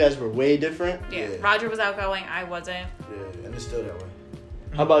beginning you guys were way different. Yeah. Yeah. Roger was outgoing. I wasn't. Yeah, and it's still that way.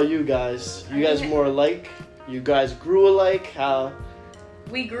 How about you guys? You guys more alike? You guys grew alike? How?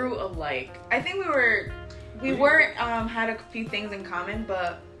 We grew alike. I think we were had a few things in common,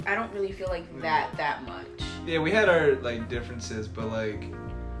 but I don't really feel like that much. Yeah, we had our like differences, but like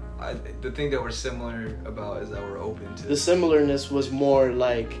the thing that we're similar about is that we're open to. The similarness was more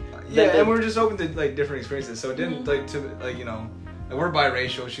like Yeah, that- and we're just open to like different experiences. So it didn't like to like you know, like, we're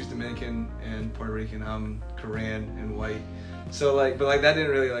biracial. She's Dominican and Puerto Rican. I'm Korean and white. So like, but like that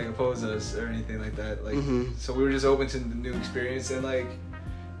didn't really like oppose us or anything like that. Like, Mhm. so we were just open to the new experience and like,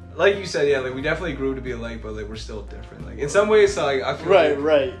 like you said, yeah, like we definitely grew to be alike, but like we're still different. Like in some ways, so, like I feel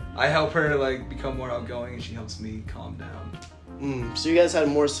right. I help her like become more outgoing, and she helps me calm down. So you guys had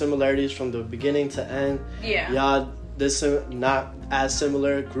more similarities from the beginning to end. Yeah. Y'all not as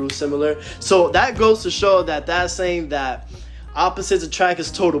similar, grew similar. So that goes to show that saying that opposites attract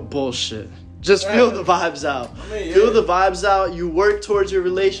is total bullshit. Just feel the vibes out. Feel the vibes out. You work towards your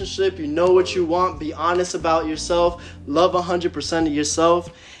relationship. You know what you want. Be honest about yourself. Love 100% of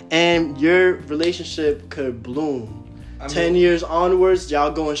yourself. And your relationship could bloom. 10 years onwards, y'all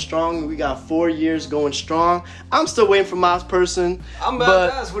going strong. We got 4 years going strong. I'm still waiting for my person. I'm about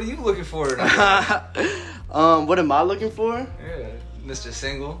to ask, what are you looking for? What am I looking for? Yeah, Mr.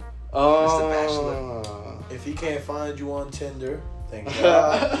 Single. Mr. Bachelor. If he can't find you on Tinder... Thank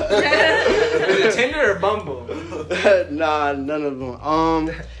God. Is it Tinder or Bumble? Nah, none of them.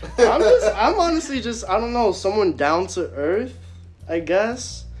 I'm honestly just, I don't know, someone down to earth, I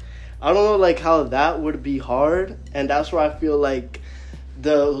guess. I don't know, like, how that would be hard. And that's where I feel like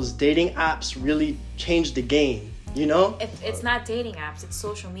those dating apps really changed the game, you know? It's not dating apps, it's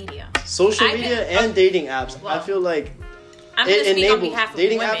social media. Social media and dating apps. Well, I feel like I'm going to speak on behalf of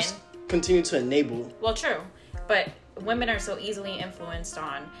dating women. apps continue to enable. Well, true. But women are so easily influenced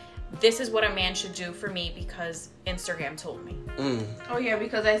on, this is what a man should do for me because Instagram told me. Oh yeah,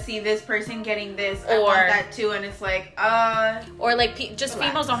 because I see this person getting this, I want that too, and it's like, or like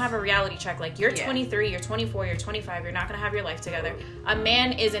females don't have a reality check. Like, you're 23, you're 24, you're 25, you're not gonna have your life together. A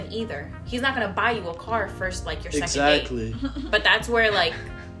man isn't either. He's not gonna buy you a car first, like your second date. But that's where like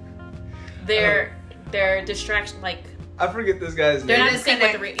their distraction, like. I forget this guy's name. They're not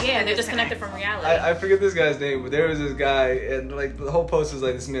disconnected. They're disconnected from reality. I forget this guy's name, but there was this guy, and like the whole post was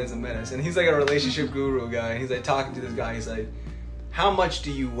like, this man's a menace, and he's like a relationship guru guy, and he's like talking to this guy. He's like, how much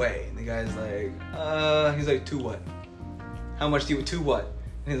do you weigh? And the guy's like, to what? How much do you, to what?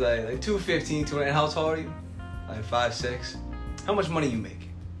 And he's like 215, 200. And how tall are you? Like 5'6". How much money you make?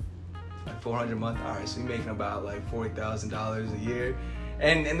 Like $400 a month. All right, so you're making about like $40,000 a year.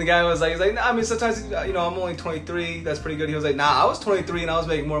 And the guy was like, he's like, nah, I mean, sometimes, you know, I'm only 23. That's pretty good. He was like, nah, I was 23 and I was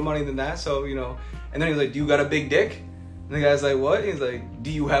making more money than that. So, you know, and then he was like, do you got a big dick? And the guy's like, what? He's like, do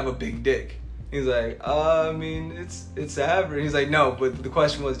you have a big dick? He's like, I mean, it's average. He's like, no, but the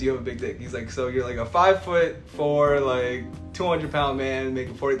question was, do you have a big dick? He's like, so you're like a 5'4", like 200-pound man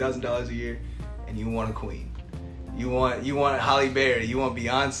making $40,000 a year, and you want a queen. You want Halle Berry, you want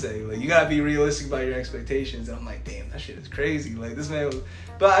Beyonce. Like, you gotta be realistic about your expectations. And I'm like, damn, that shit is crazy. Like, this man was,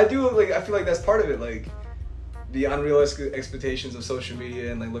 but I feel like that's part of it. Like, the unrealistic expectations of social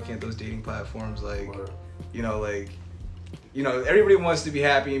media and like looking at those dating platforms. Like, everybody wants to be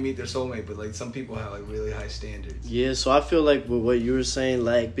happy and meet their soulmate, but like some people have like really high standards. Yeah, so I feel like with what you were saying,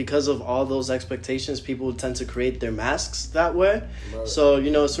 like because of all those expectations, people tend to create their masks that way. Right. So,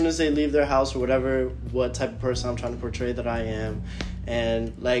 you know, as soon as they leave their house or whatever, what type of person I'm trying to portray that I am,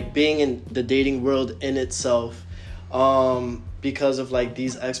 and like being in the dating world in itself, because of like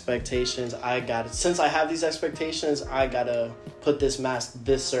these expectations, since I have these expectations, I gotta put this mask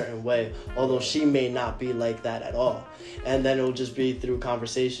this certain way, although she may not be like that at all. And then it'll just be through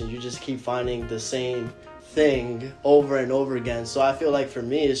conversation. You just keep finding the same thing over and over again. So I feel like for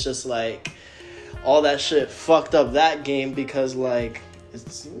me, it's just like all that shit fucked up that game, because like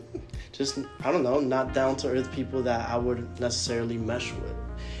it's just, I don't know, not down to earth people that I would necessarily mesh with.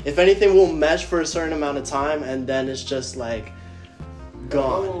 If anything, we'll mesh for a certain amount of time, and then it's just like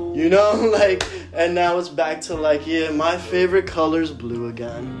gone, you know, like, and now it's back to like, yeah, my favorite color's blue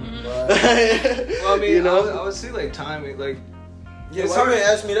again. Well, I mean, you know, I would say like timing, like, yeah, it's hard to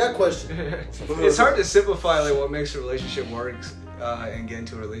ask me that question. It's hard to simplify like what makes a relationship work and get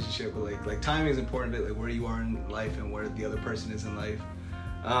into a relationship, but like timing is important, but like where you are in life and where the other person is in life.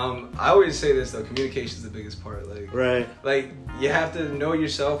 I always say this though, communication is the biggest part. Like, right, like you have to know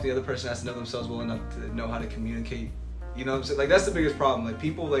yourself. The other person has to know themselves well enough to know how to communicate. You know what I'm saying? Like, that's the biggest problem. Like,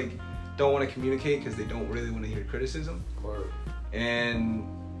 people like don't want to communicate because they don't really want to hear criticism, and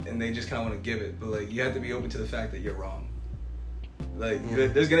they just kind of want to give it. But like, you have to be open to the fact that you're wrong. Like,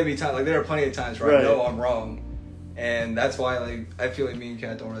 there's gonna be times, like there are plenty of times where I know I'm wrong, and that's why like I feel like me and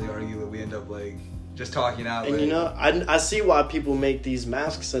Kat don't really argue. That we end up like just talking out. And like, you know, I see why people make these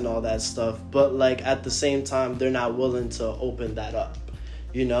masks and all that stuff, but like at the same time, they're not willing to open that up.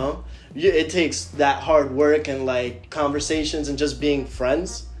 You know, it takes that hard work and like conversations and just being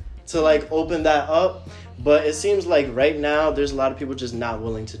friends to like open that up. But it seems like right now there's a lot of people just not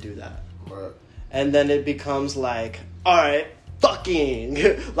willing to do that. Right. And then it becomes like, all right, fucking,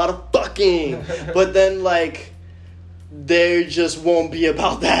 a lot of fucking. But then like they just won't be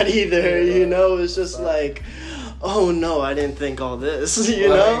about that either. You know, it's just like, oh no, I didn't think all this, you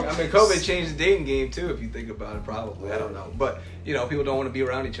Well, know? I mean, COVID changed the dating game too, if you think about it, probably. I don't know. But, you know, people don't want to be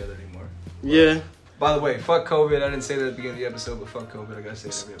around each other anymore. Yeah. By the way, fuck COVID. I didn't say that at the beginning of the episode, but fuck COVID. I gotta say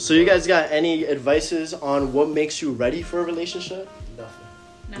it every So you guys got any advices on what makes you ready for a relationship?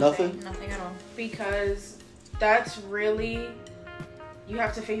 Nothing? Nothing at all. Because that's really, you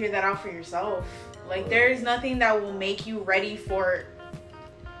have to figure that out for yourself. Like, there is nothing that will make you ready for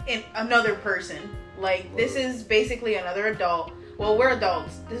another person. Like, this is basically another adult. Well, we're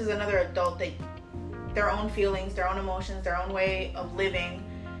adults. This is another adult that their own feelings, their own emotions, their own way of living.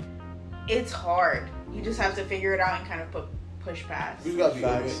 It's hard. You just have to figure it out and kind of push past. You gotta be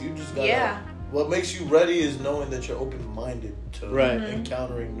open. You just gotta. Yeah. What makes you ready is knowing that you're open-minded to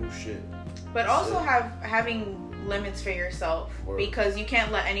encountering new shit. But also having limits for yourself. Word. Because you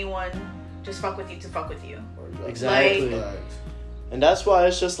can't let anyone just fuck with you to fuck with you. Exactly. Like, and that's why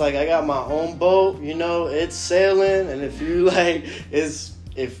it's just like I got my own boat, you know, it's sailing, and if you like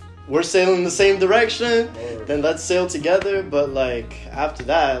if we're sailing the same direction, then let's sail together. But like after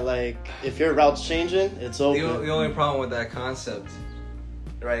that, like if your route's changing, it's open. The only problem with that concept,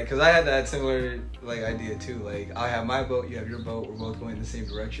 right? Because I had that similar like idea too. Like I have my boat, you have your boat, we're both going in the same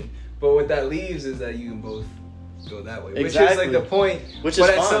direction. But what that leaves is that you can both go that way, which is like the point. Which but is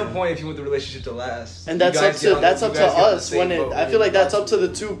at fine. some point, if you want the relationship to last, and that's up to us when it. I feel like that's up to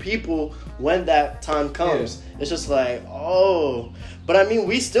the two people when that time comes. Yeah. It's just like, oh, but I mean,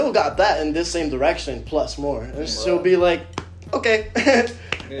 we still got that in this same direction plus more, and she'll be like, okay,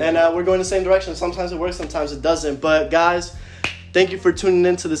 and we're going the same direction. Sometimes it works, sometimes it doesn't. But guys, thank you for tuning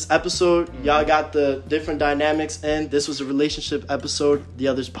into this episode. Y'all got the different dynamics, and this was a relationship episode, The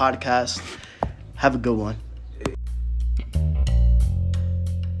Others Podcast. Have a good one.